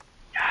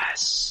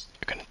 Yes,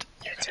 You're it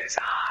gonna is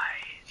I,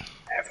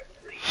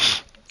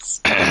 Everly.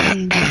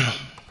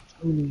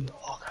 Tony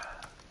Hawker.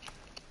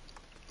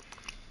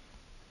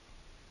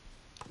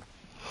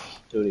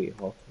 Tony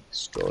Hawk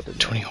extraordinary.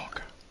 Tony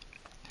Hawk.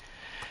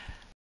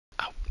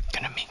 I'm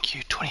gonna make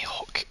you Tony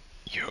Hawk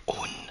your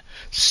own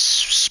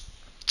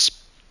sperm.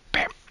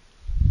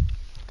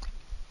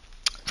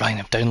 Ryan,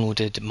 I've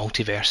downloaded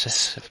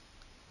Multiversus.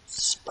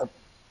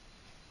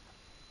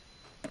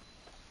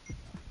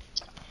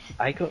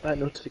 I got that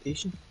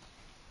notification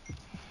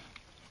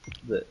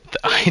that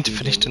I had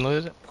finished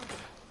downloading it,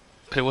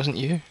 but it wasn't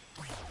you.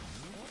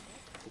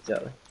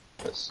 Exactly.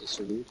 That's just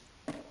so weird.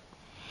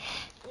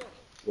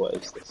 What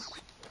is this?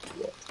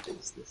 What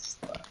is this?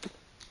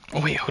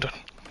 Oh wait, hold on.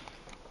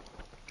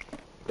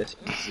 This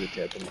is the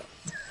turban.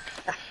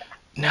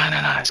 No,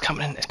 it's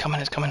coming, it's coming.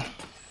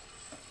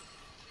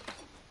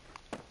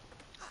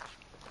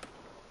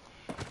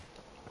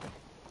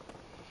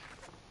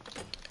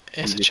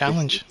 It's a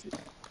challenge.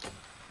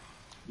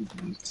 You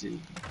need to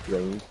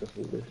grind the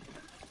holder.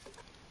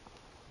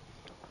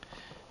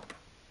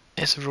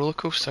 It's a roller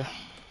coaster.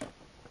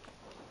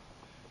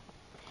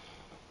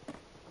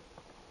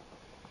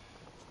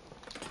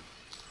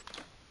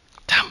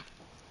 Damn.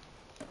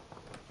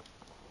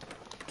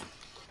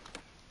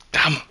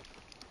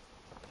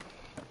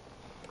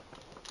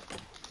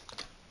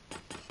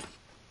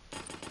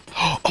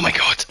 Oh my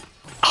god.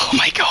 Oh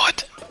my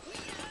god.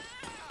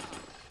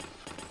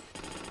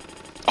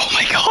 Oh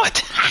my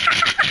god.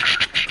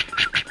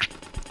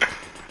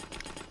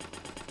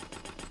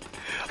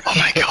 Oh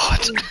my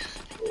god.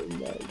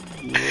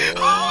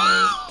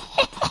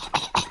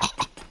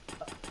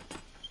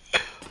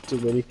 So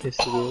many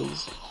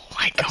casseroles. Oh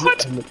my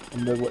god.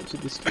 I'm not watching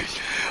the screen.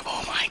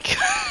 Oh my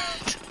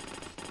god.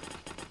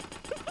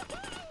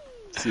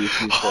 See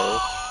if you fall.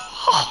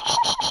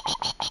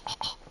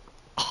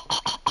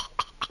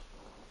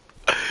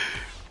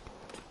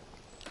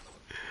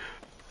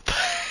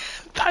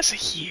 That's a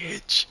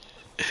huge.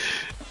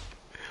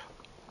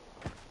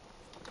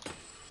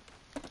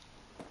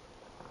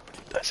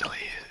 That's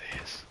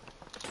hilarious.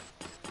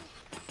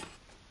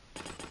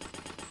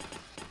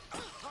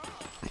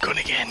 I'm going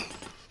again.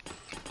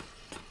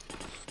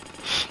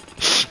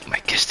 My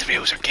kiss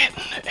rails are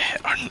getting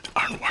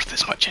aren't worth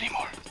as much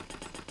anymore.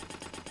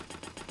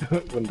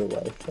 Wonder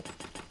why.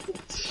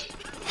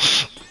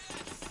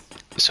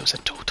 So it's a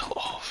total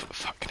of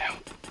fucking hell.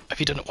 Have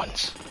you done it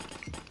once?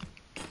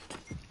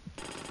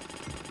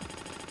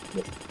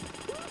 Nope.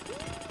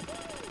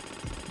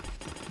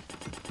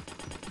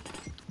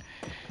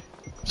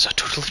 So a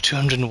total of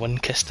 201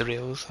 kissed the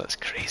rails. That's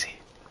crazy.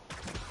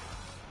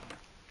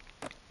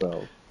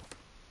 Well,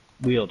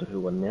 we all know who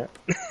won there.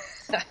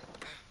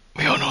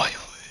 We all know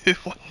who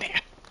won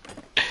there.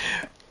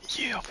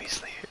 You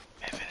obviously,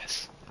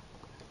 Venice.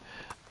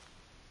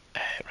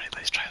 Right,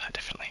 let's try that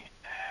differently.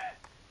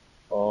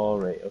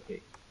 Alright,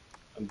 okay.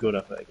 I'm going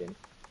up it again.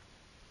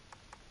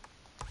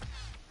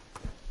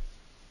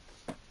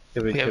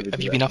 Can we Have do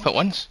you that? been up at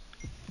once?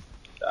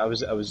 I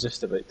was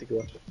just about to go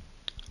up it.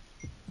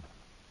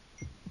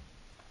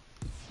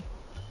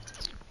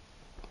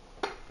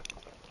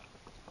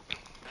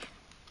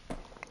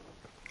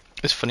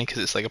 It's funny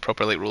because it's like a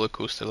proper like roller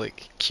coaster,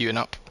 like queuing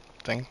up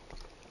thing.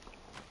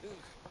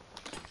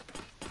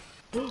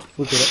 We'll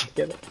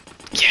get it.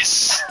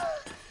 Yes!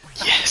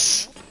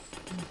 Yes!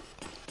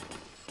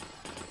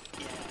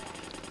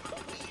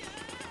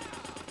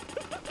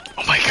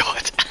 Oh my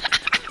god!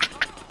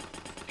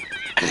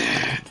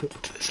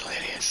 That's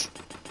hilarious.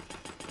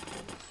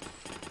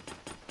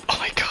 Oh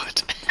my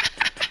god.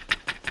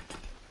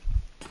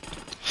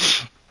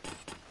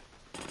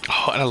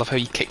 Oh, and I love how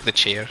you kick the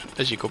chair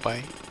as you go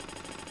by.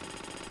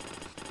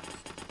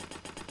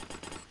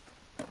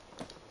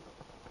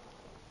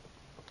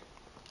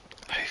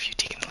 How have you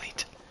taken the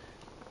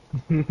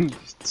lead?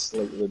 Just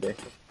slightly better.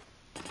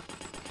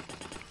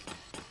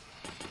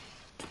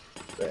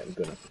 Right, I'm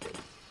going up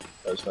again.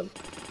 That was fun.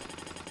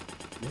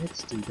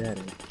 Let's do that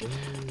again.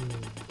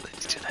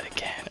 Let's do that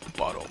again.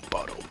 Bottom.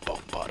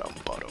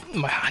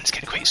 My hand's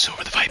getting quite sore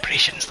with the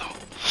vibrations though.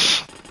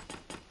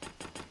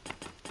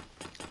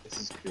 This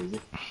crazy.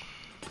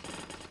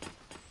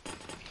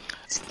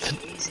 It's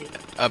crazy.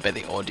 I bet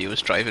the audio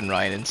is driving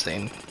Ryan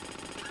insane.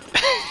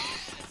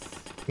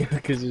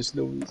 Because there's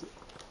no music.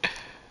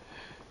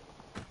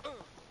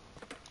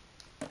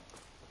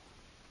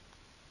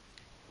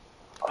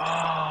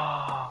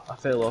 Ah, I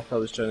fell off. I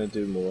was trying to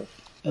do more.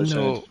 I was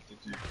trying No. to do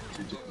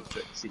two different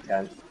tricks. You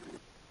can't.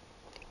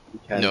 You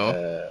can't.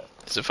 No.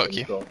 So fuck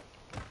you. Drop.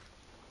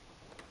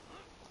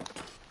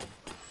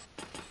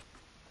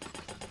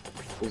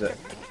 Is it?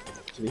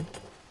 To me?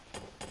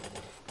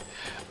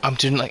 I'm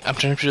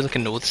trying to do like a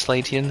node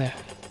slide here and there.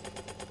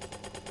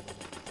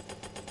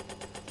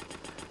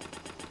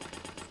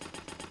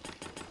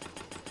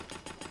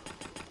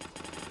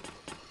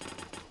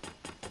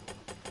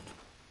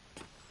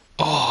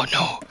 Oh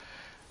no!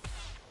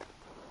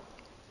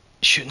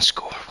 Shoot and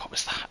score, what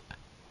was that?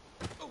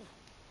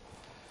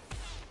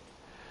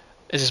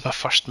 Is this my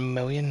first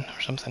million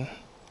or something?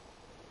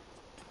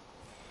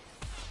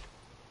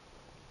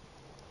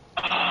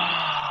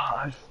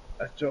 Ah,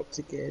 I've dropped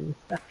again.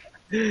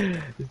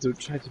 Don't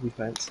try to be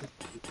fancy.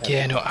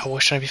 Yeah, no, I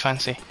was trying to be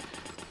fancy.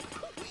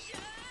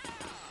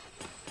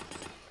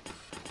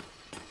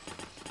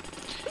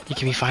 You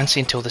can be fancy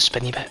until the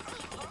spinny bit.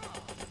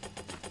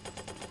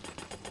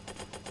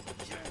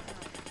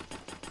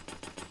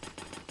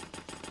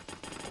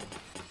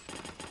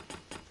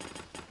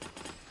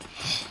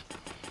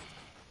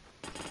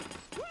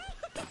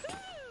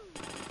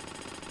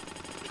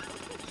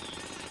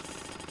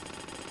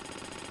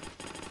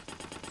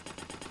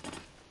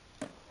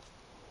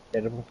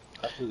 Terrible.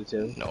 Absolutely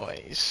terrible.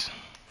 Noise.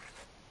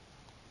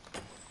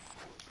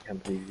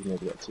 Can't believe you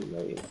never got 2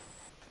 million.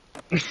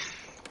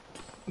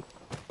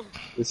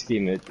 This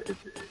game,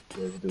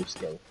 there's no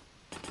skill.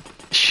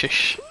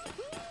 Shush.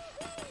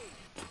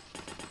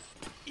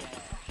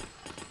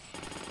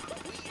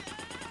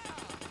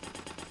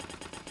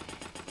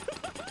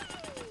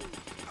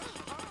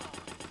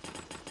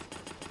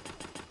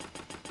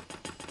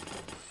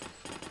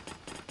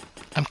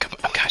 I'm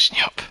catching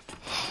you up.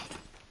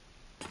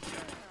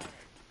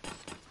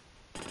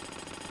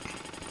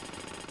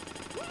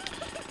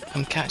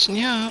 I'm catching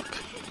you up.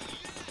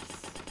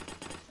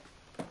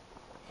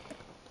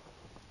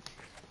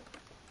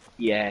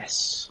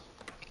 Yes.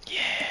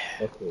 Yeah.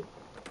 Okay.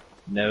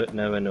 Now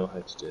I know how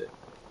to do it.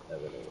 Now I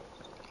know what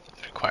to do.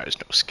 It requires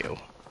no skill.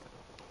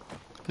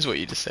 Is what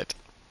you just said.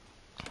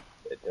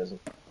 It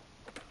doesn't.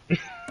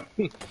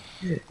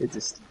 It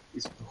just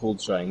hold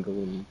triangle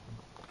and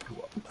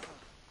go up.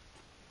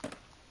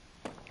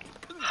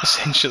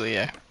 Essentially,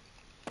 yeah.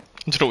 I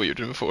don't know what you were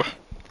doing before.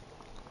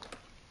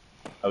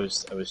 I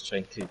was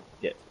trying to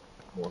get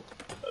more.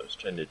 I was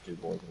trying to do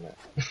more than that.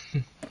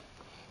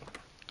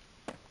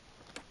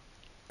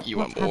 You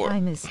What want have more? I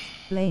missed?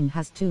 Blaine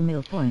has 2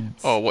 mil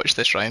points. Oh, watch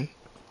this, Ryan.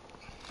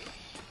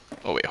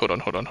 Oh wait, hold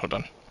on. Oh,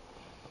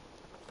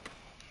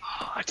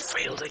 I'd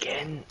failed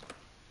again.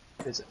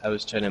 Because I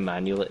was trying to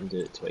manual it and do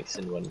it twice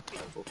in one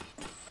combo.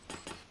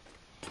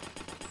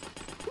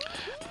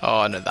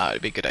 Oh no, that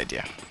would be a good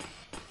idea.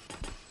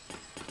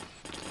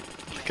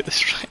 Look at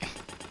this, Ryan.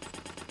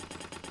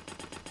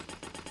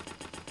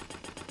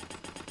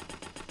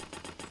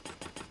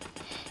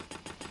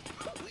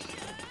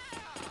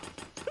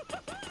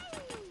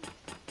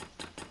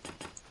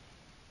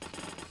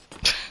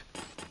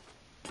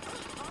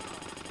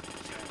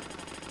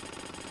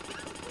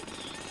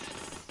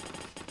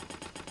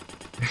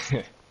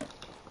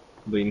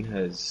 Wayne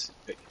has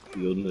picked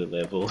the only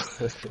level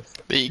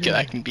That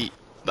I can beat,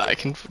 that I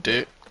can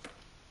do.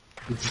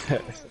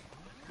 that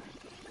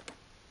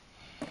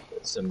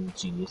some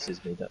genius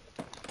has made up.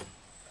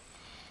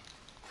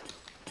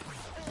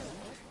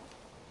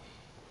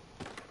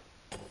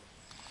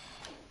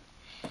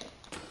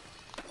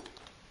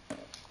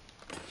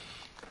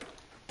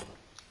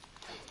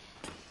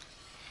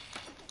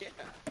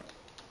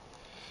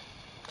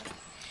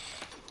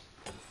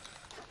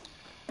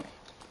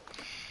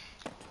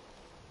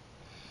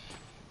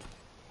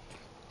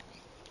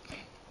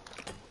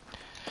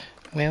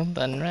 Well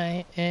done,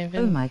 Ryan.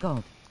 Oh my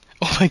god.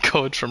 Oh my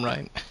god, from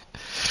Ryan.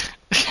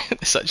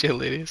 It's such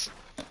hilarious.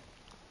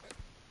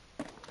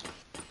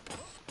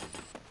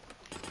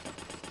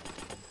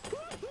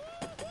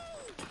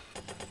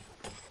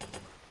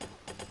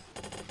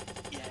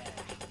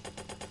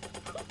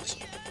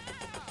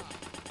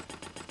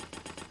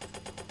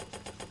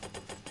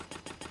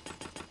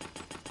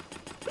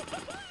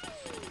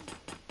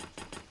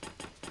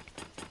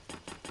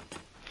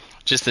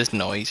 Just this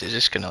noise is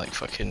just gonna like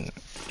fucking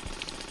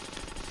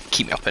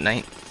keep me up at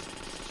night.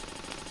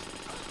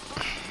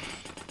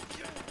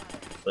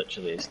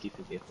 Literally as keep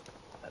the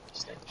at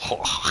this thing.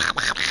 Oh,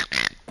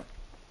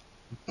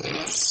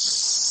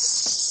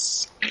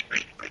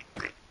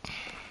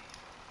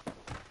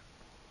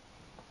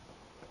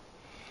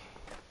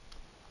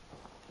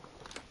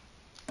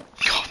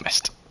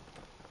 missed.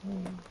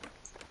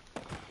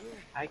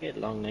 I get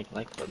long neck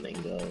like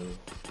flamingo.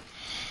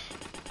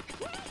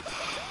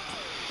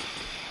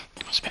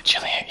 It's a bit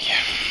chilly out here.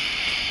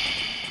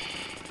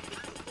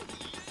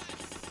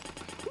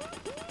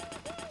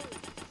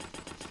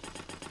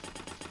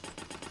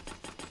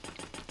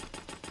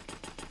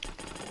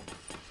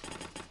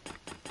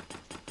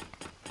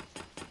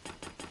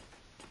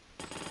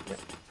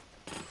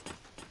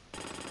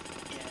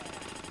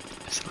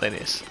 It's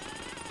hilarious.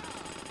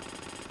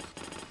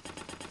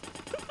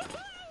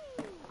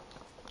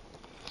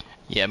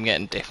 Yeah, I'm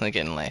definitely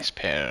getting less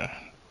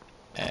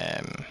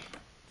um,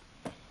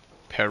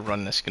 per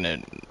run.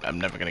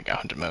 I'm never gonna get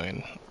 100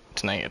 million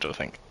tonight, I don't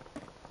think.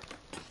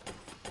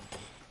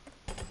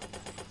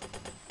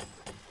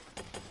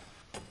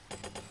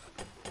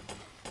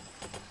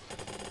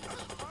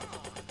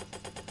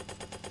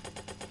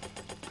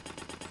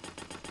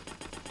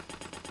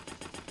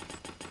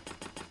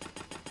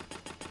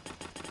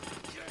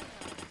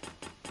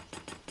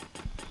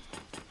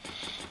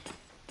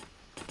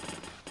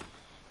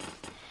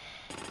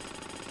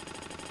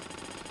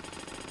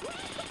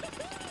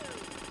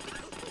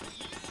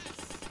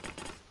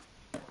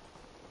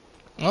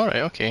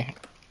 Alright, okay.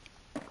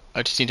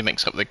 I just need to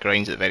mix up the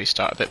grinds at the very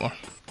start a bit more.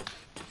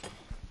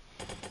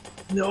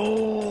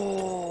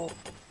 No!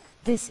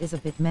 This is a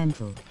bit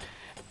mental.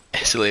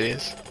 It's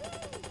hilarious.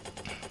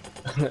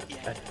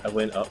 I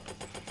went up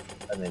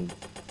and then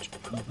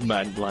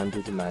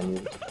landed a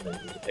manual and then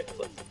did a hip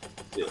flip.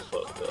 So it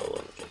fell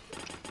on the kick.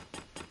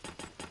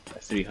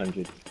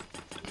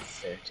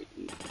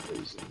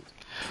 338,000.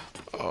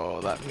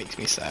 Oh, that makes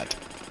me sad.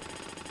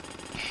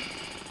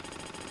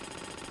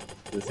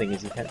 The thing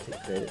is, you can't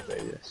take credit for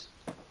any of this.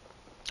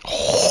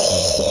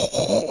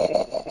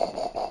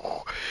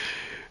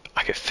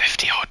 I got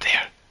 50 odd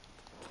there.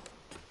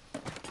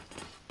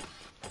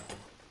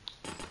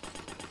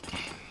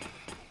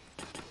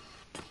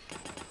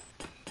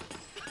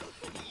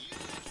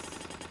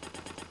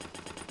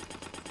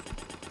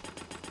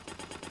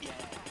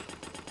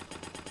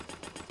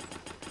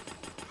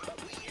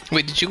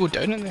 Wait, did you go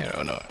down in there?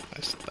 Oh no,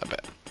 that's a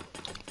bit.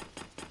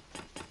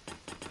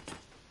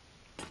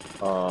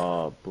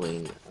 Oh,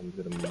 Blaine, I'm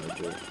gonna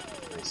murder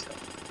myself.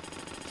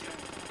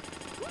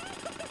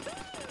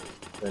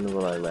 When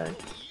will I learn?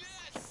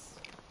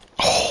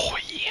 Oh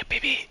yeah,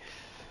 baby.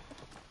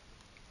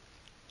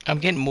 I'm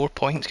getting more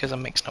points because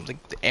I'm mixing up the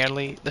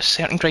early. There's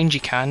certain grinds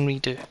you can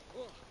redo.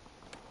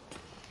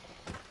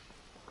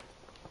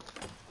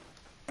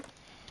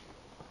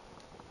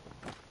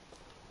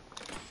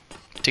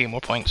 To get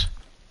more points.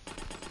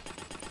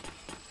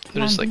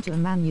 There's Land like, into a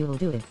manual,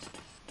 do it.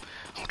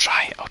 I'll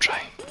try.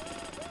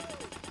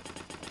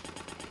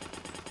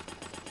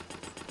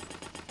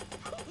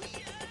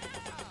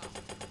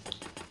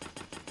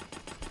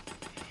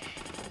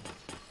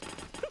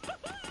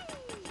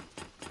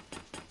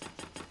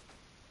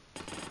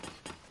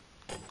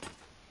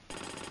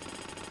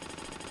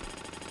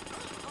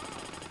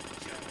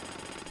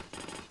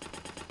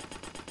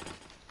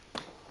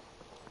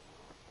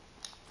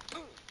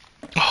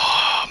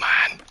 Oh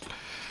man.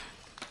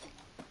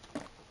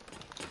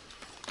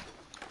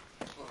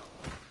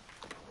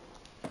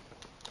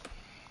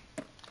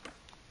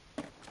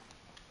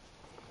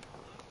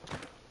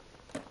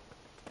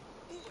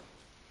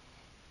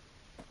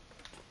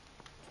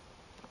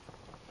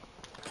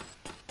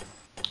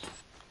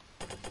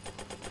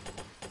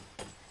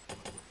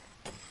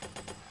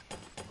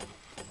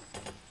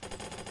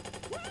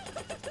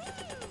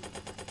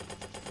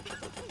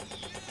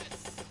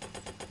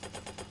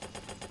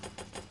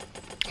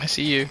 I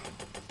see you.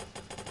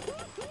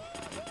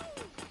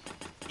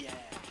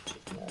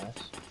 Chicken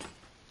ass.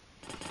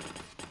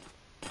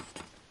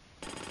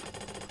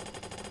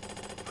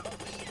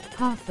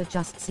 Half for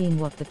just seeing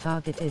what the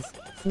target is,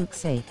 fuck's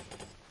sake.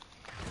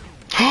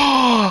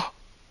 Oh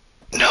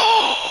no!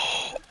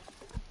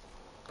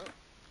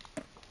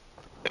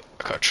 I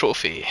got a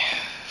trophy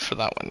for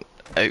that one.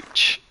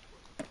 Ouch.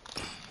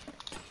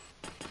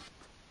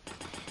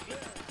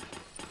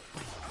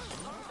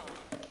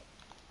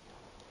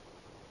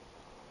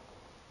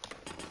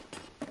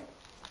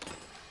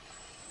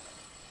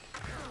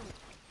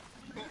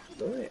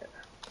 Oh yeah.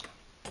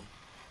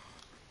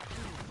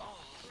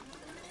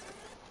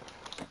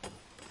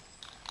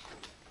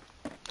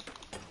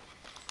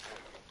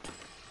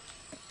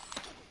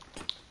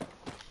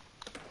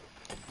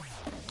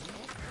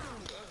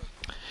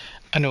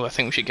 I know, I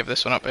think we should give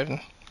this one up, Evan.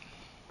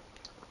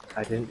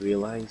 I didn't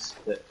realise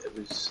that it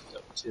was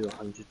up to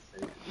 100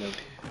 million.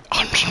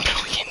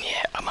 100 million,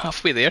 yeah. I'm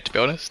halfway there, to be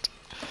honest.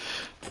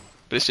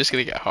 But it's just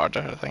gonna get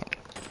harder, I think.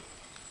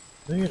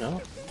 No, you're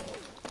not.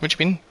 What do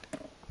you mean?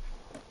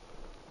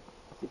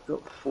 You've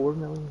got 4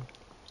 million.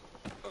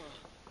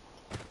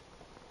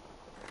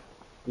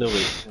 No,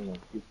 wait, hang on.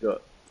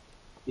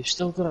 You've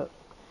still got.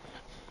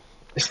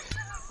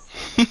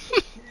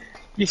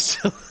 You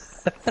still.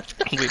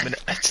 Wait a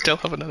minute, I still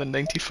have another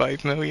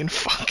 95 million.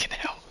 Fucking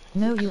hell.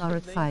 No, you are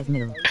at 5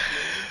 mil.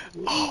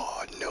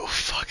 Oh, no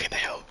fucking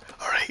hell.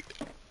 Alright.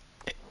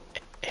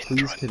 End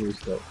Please run. can we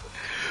stop?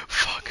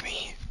 Fuck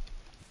me.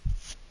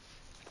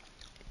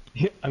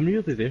 Yeah, I'm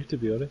really there, to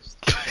be honest.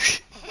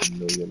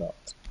 No, you're not.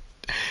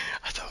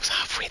 I thought I was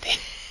halfway there.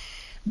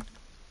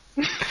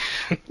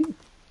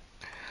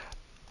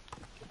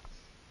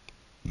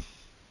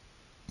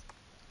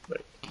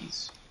 Right,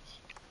 please.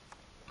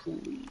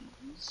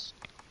 Please.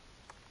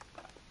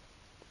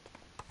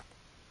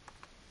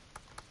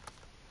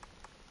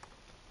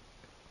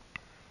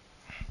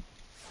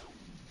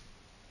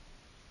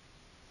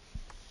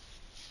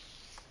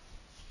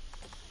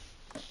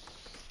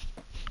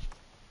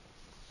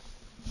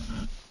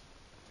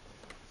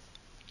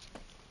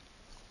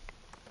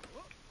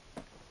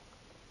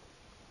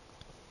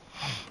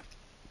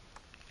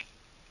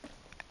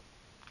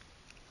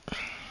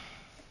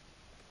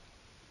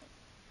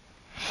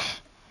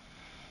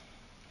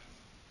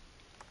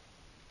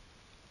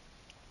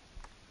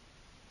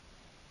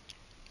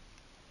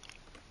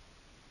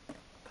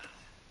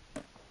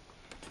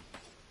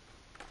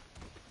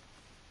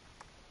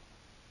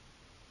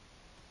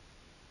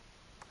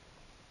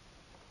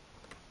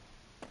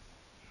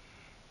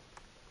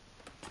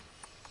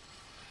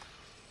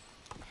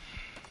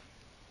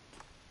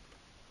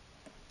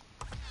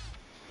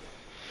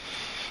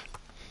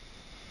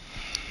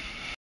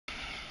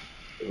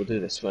 We'll do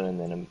this one and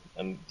then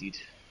I'm deed.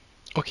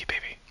 Okay,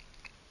 baby.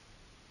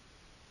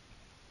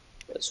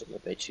 Let's hope my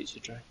bed sheets are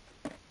dry.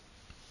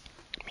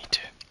 Me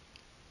too.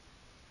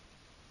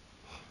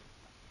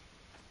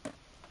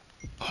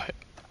 Oh, I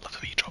love the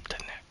way you dropped in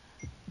there.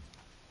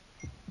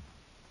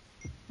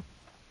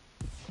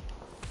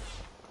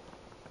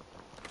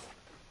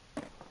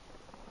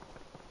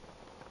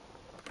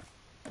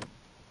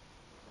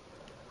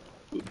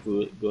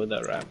 Go on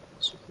that ramp.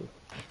 It's okay.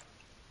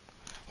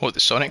 What, the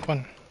Sonic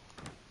one?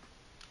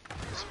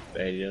 It's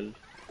very old.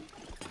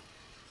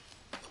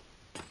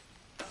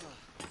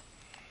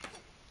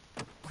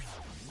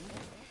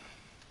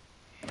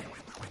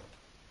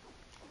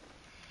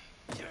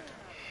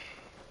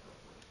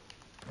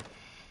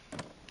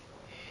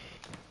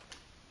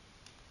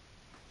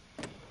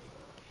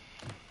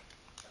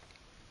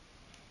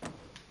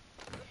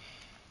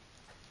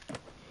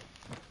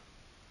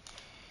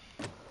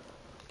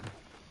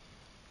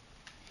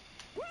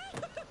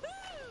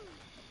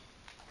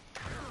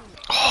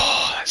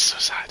 Oh, that's so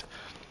sad.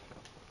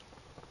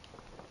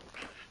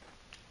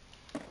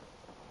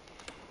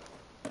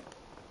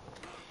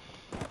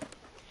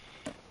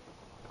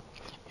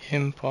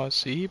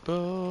 Impossible.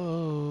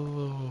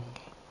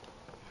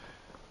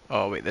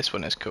 Oh wait, this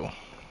one is cool.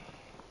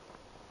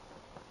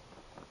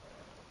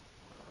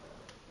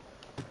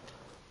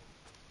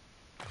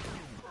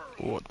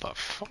 What the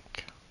fuck?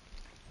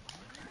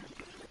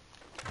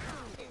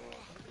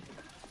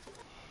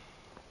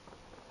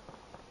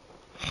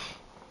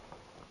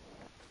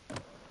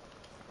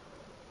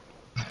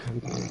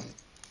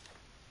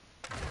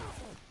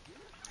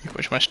 You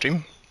watch my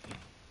stream?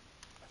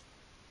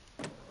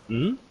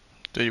 Hmm?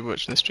 Do you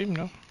watch the stream?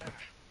 No?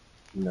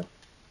 No.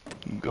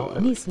 Go.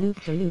 Nice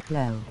loop de loop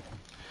low.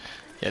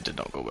 Yeah, it did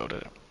not go well,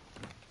 did it?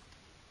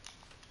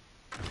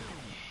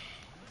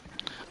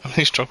 I'm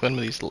really struggling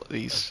with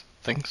these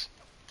things.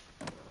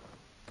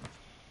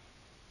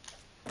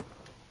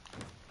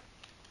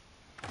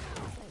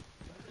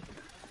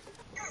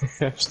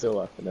 I'm still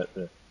laughing at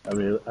the. I'm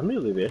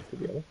really there to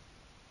be honest.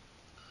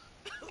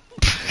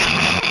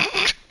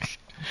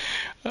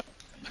 I'm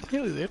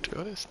nearly there, to be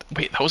honest.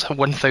 Wait, that was a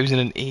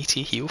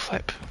 1080 heel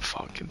flip.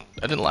 Fucking,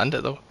 I didn't land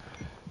it though.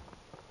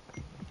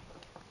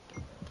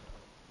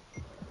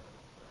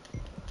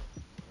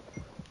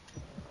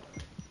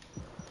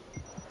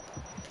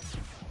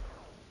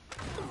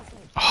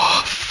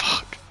 Oh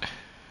fuck!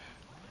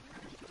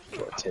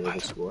 What a terrible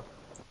score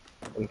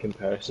in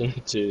comparison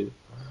to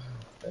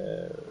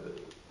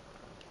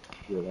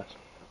your last.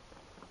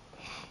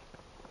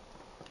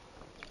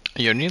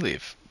 You're nearly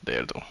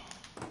there though.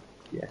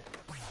 Yeah,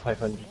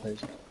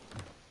 500,000.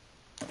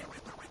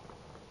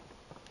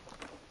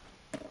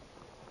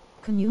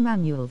 Can you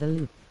manual the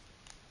loop?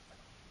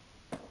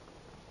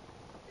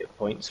 Get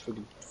points for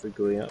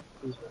going up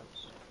these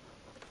ramps.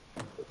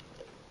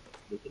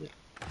 Making it.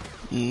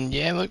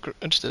 Yeah, look,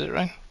 I just did it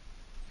right.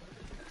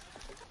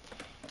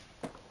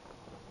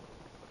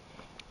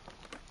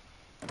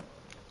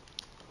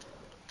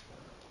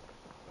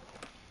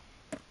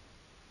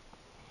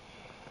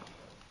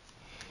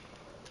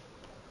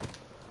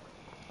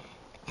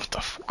 What the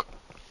fuck?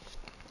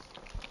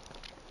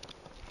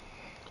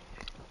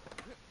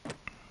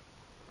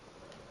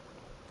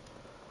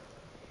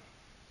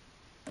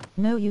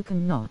 No, you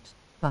cannot,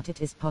 but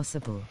it is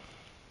possible.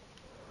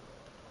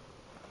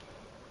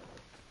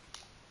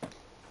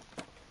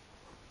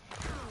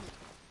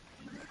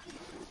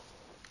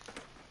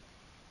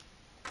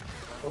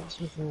 What's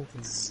with all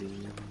the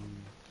zoom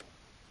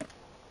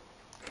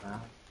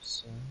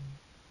ramps?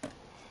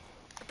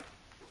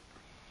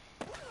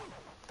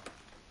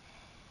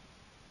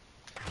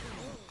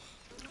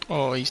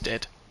 Oh, he's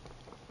dead.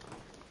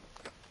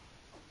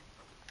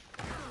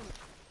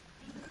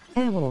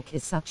 Airwalk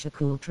is such a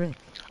cool trick.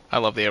 I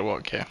love the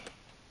airwalk, yeah.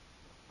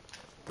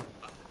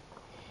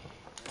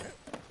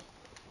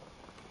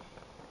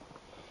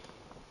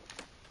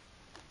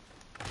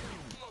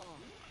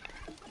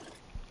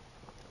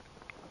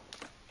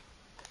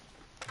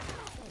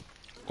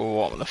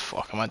 What the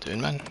fuck am I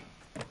doing, man?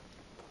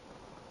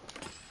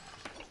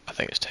 I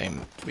think it's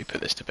time we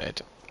put this to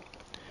bed.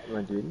 What am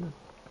I doing now?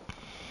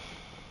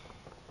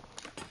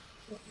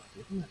 What am I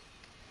doing now?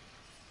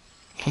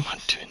 What am I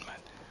doing, man?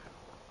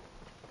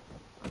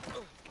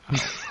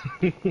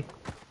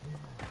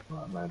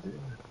 What am I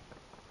doing now?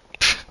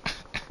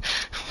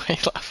 Why are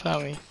you laughing at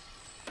me?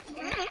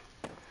 What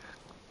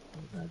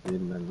am I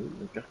doing now?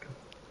 Look, the gurkle.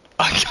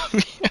 I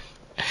can't.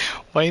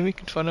 Why are you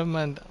making fun of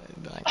man?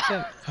 The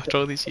accent after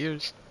all these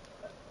years.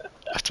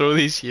 After all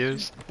these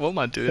years, what am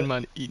I doing,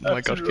 man? Eating my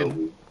After all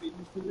gherkin. we've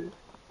been through.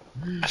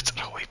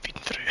 After all we've been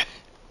through.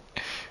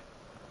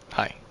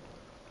 Hi.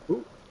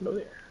 Oh, no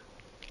there.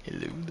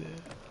 Hello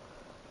there.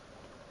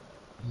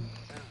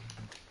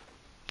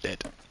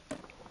 Dead.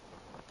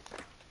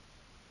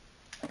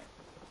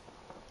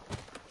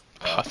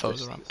 I thought it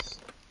was a ramp.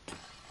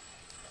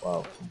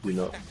 Wow, do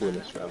not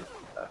bonus ramp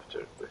after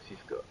if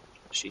you've got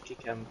shaky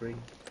cam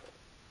brain.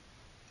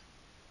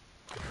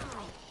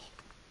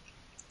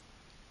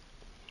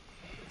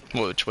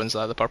 Which one's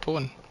that? The purple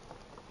one?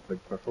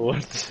 preferred purple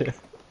one.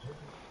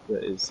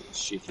 That is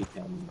shaky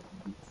cam.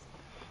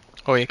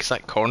 Oh yeah, 'cause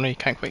that corner you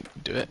can't quite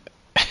do it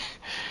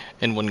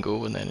in one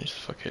go, and then it's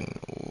fucking.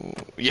 Oh,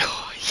 yeah,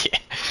 yeah,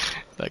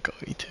 that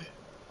got me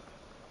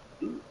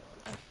too.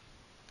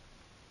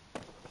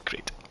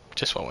 Great,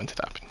 just what I wanted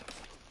to happen.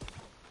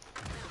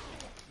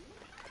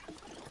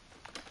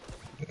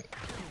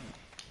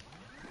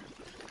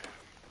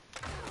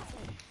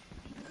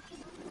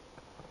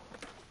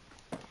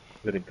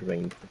 With a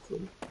grind for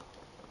fun.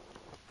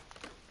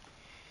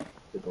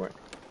 Good work.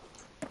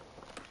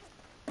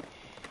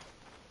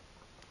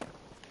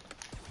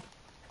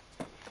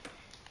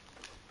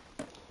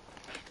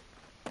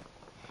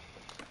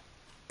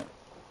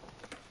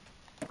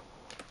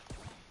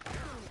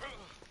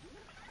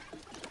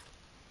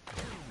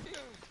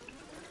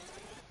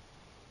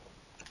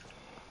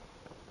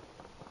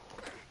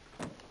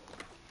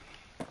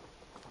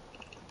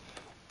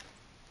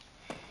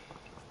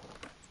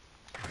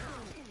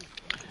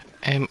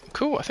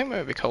 Cool, I think we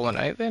might be calling it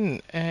out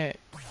then.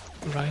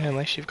 Ryan,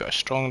 unless you've got a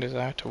strong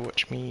desire to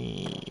watch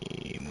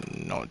me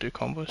not do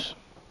combos.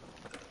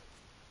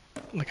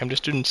 Like, I'm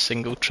just doing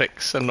single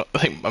tricks. I'm not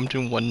like I'm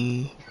doing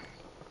one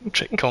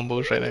trick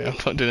combos right now. I'm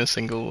not doing a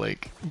single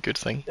like good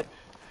thing.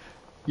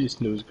 Just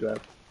nose grab.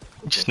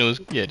 Just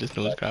nose, yeah, just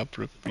nose grab.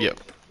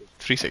 Yep,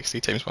 360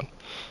 times one.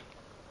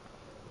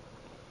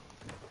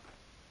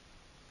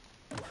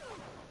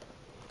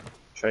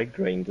 Try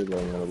grind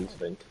along all these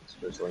fountains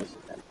for as long as you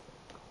can.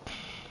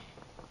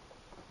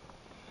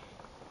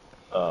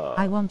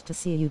 I want to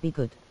see you be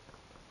good.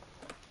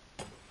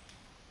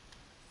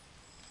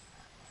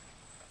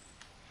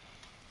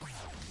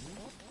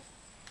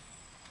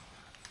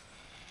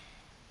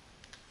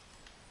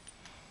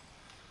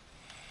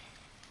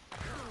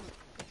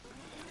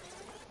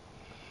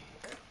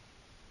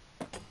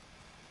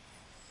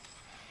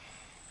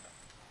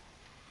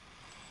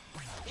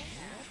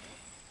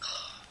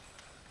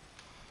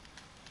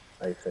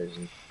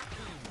 $5,000.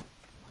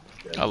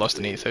 I lost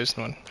an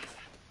 8,000 one.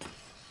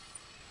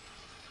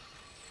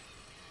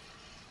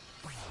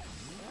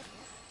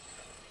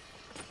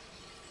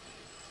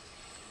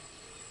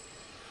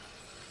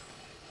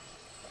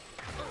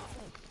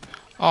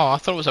 Oh, I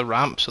thought it was a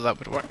ramp, so that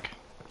would work.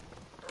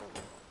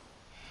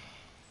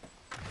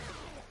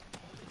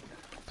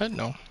 But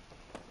no.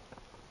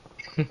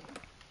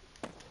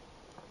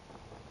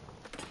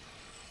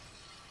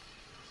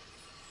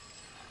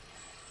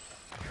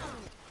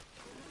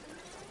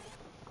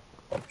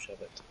 I'll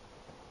shove it.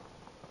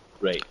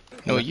 Right.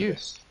 No, enough of you.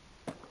 this.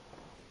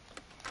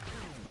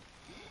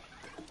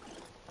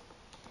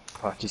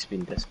 Party's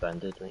been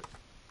disbanded, right?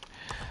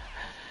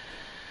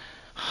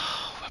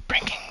 We're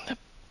bringing the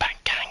bang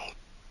gang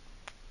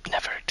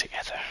never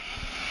together.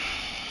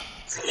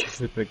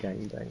 Super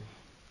gangbang.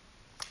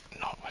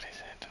 Not what I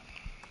said.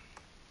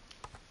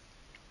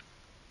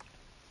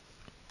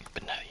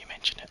 But now that you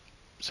mention it,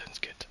 sounds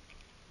good.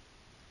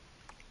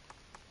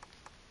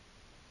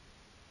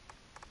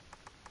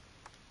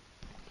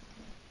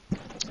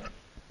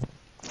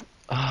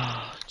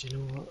 Do you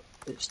know what?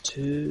 It's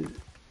too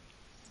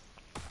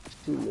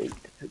late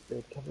to put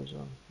bed covers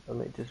on. I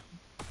might just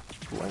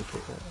blanket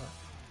it up.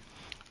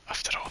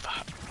 After all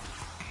that.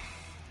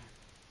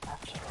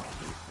 After all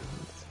these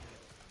things.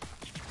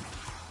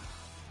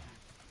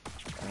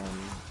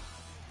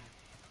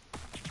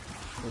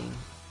 Thing.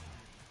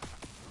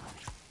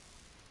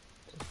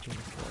 Just doing a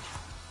flash.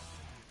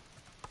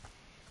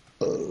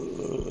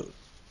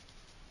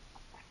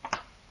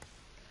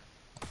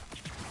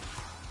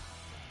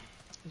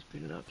 It's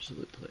been an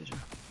absolute pleasure.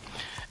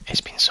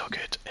 It's been so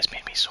good. It's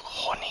made me so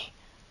horny.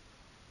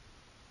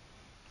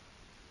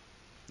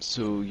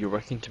 So you're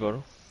working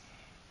tomorrow?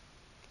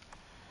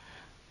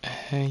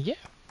 Yeah.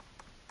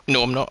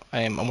 No, I'm not.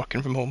 I'm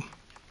working from home.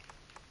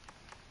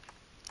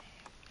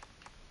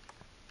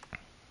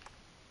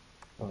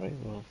 Alright,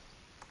 well.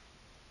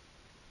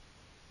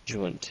 Do you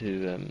want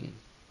to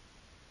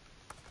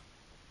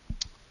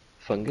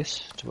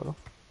fungus tomorrow?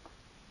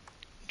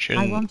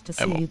 I want to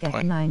see you get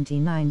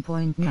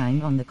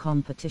 99.9 on the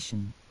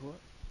competition. What?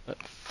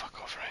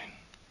 Fuck off, Ryan.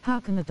 How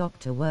can a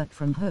doctor work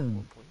from home?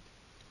 What point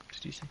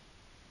did you say?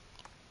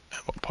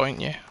 At what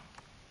point, yeah?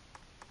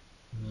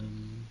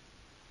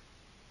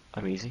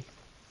 I'm easy.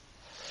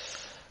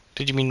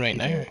 Did you mean right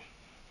now?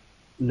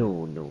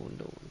 No.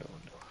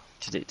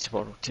 Today,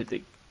 tomorrow,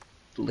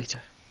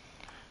 later.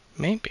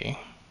 Maybe.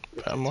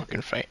 But I'm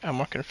working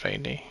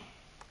Friday.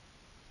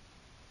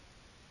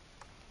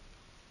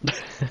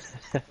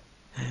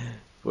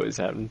 What has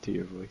happened to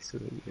your voice so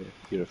that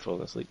you're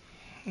falling asleep?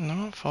 No,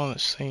 I'm falling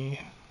asleep.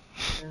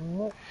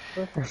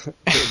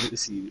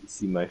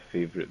 see my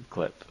favourite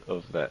clip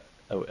of that.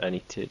 I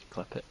need to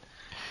clip it.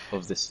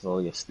 Of this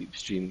falling asleep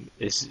stream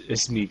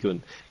is me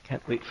going,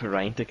 can't wait for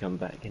Ryan to come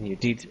back, and you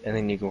did, and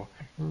then you go,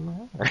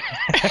 no.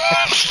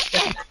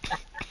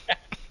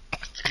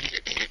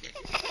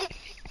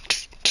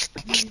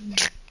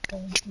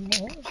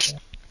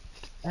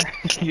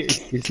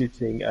 Because you're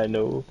saying, I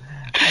know.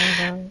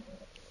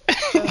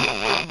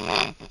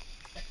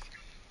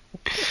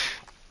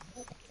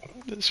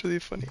 That's really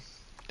funny.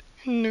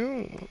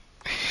 No.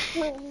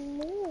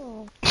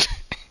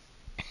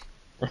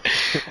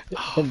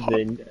 And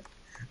then,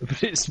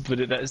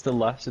 that's the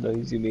last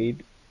noise you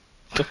made.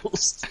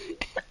 Doubles.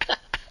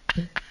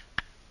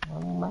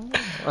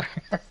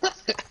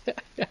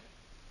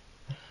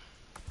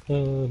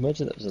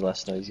 Imagine that was the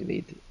last noise you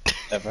made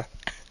ever.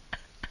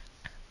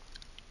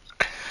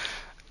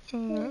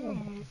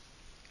 No.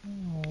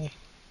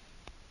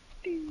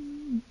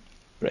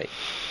 Right.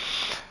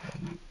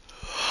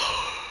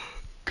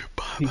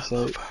 Goodbye, Peace my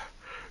out. lover.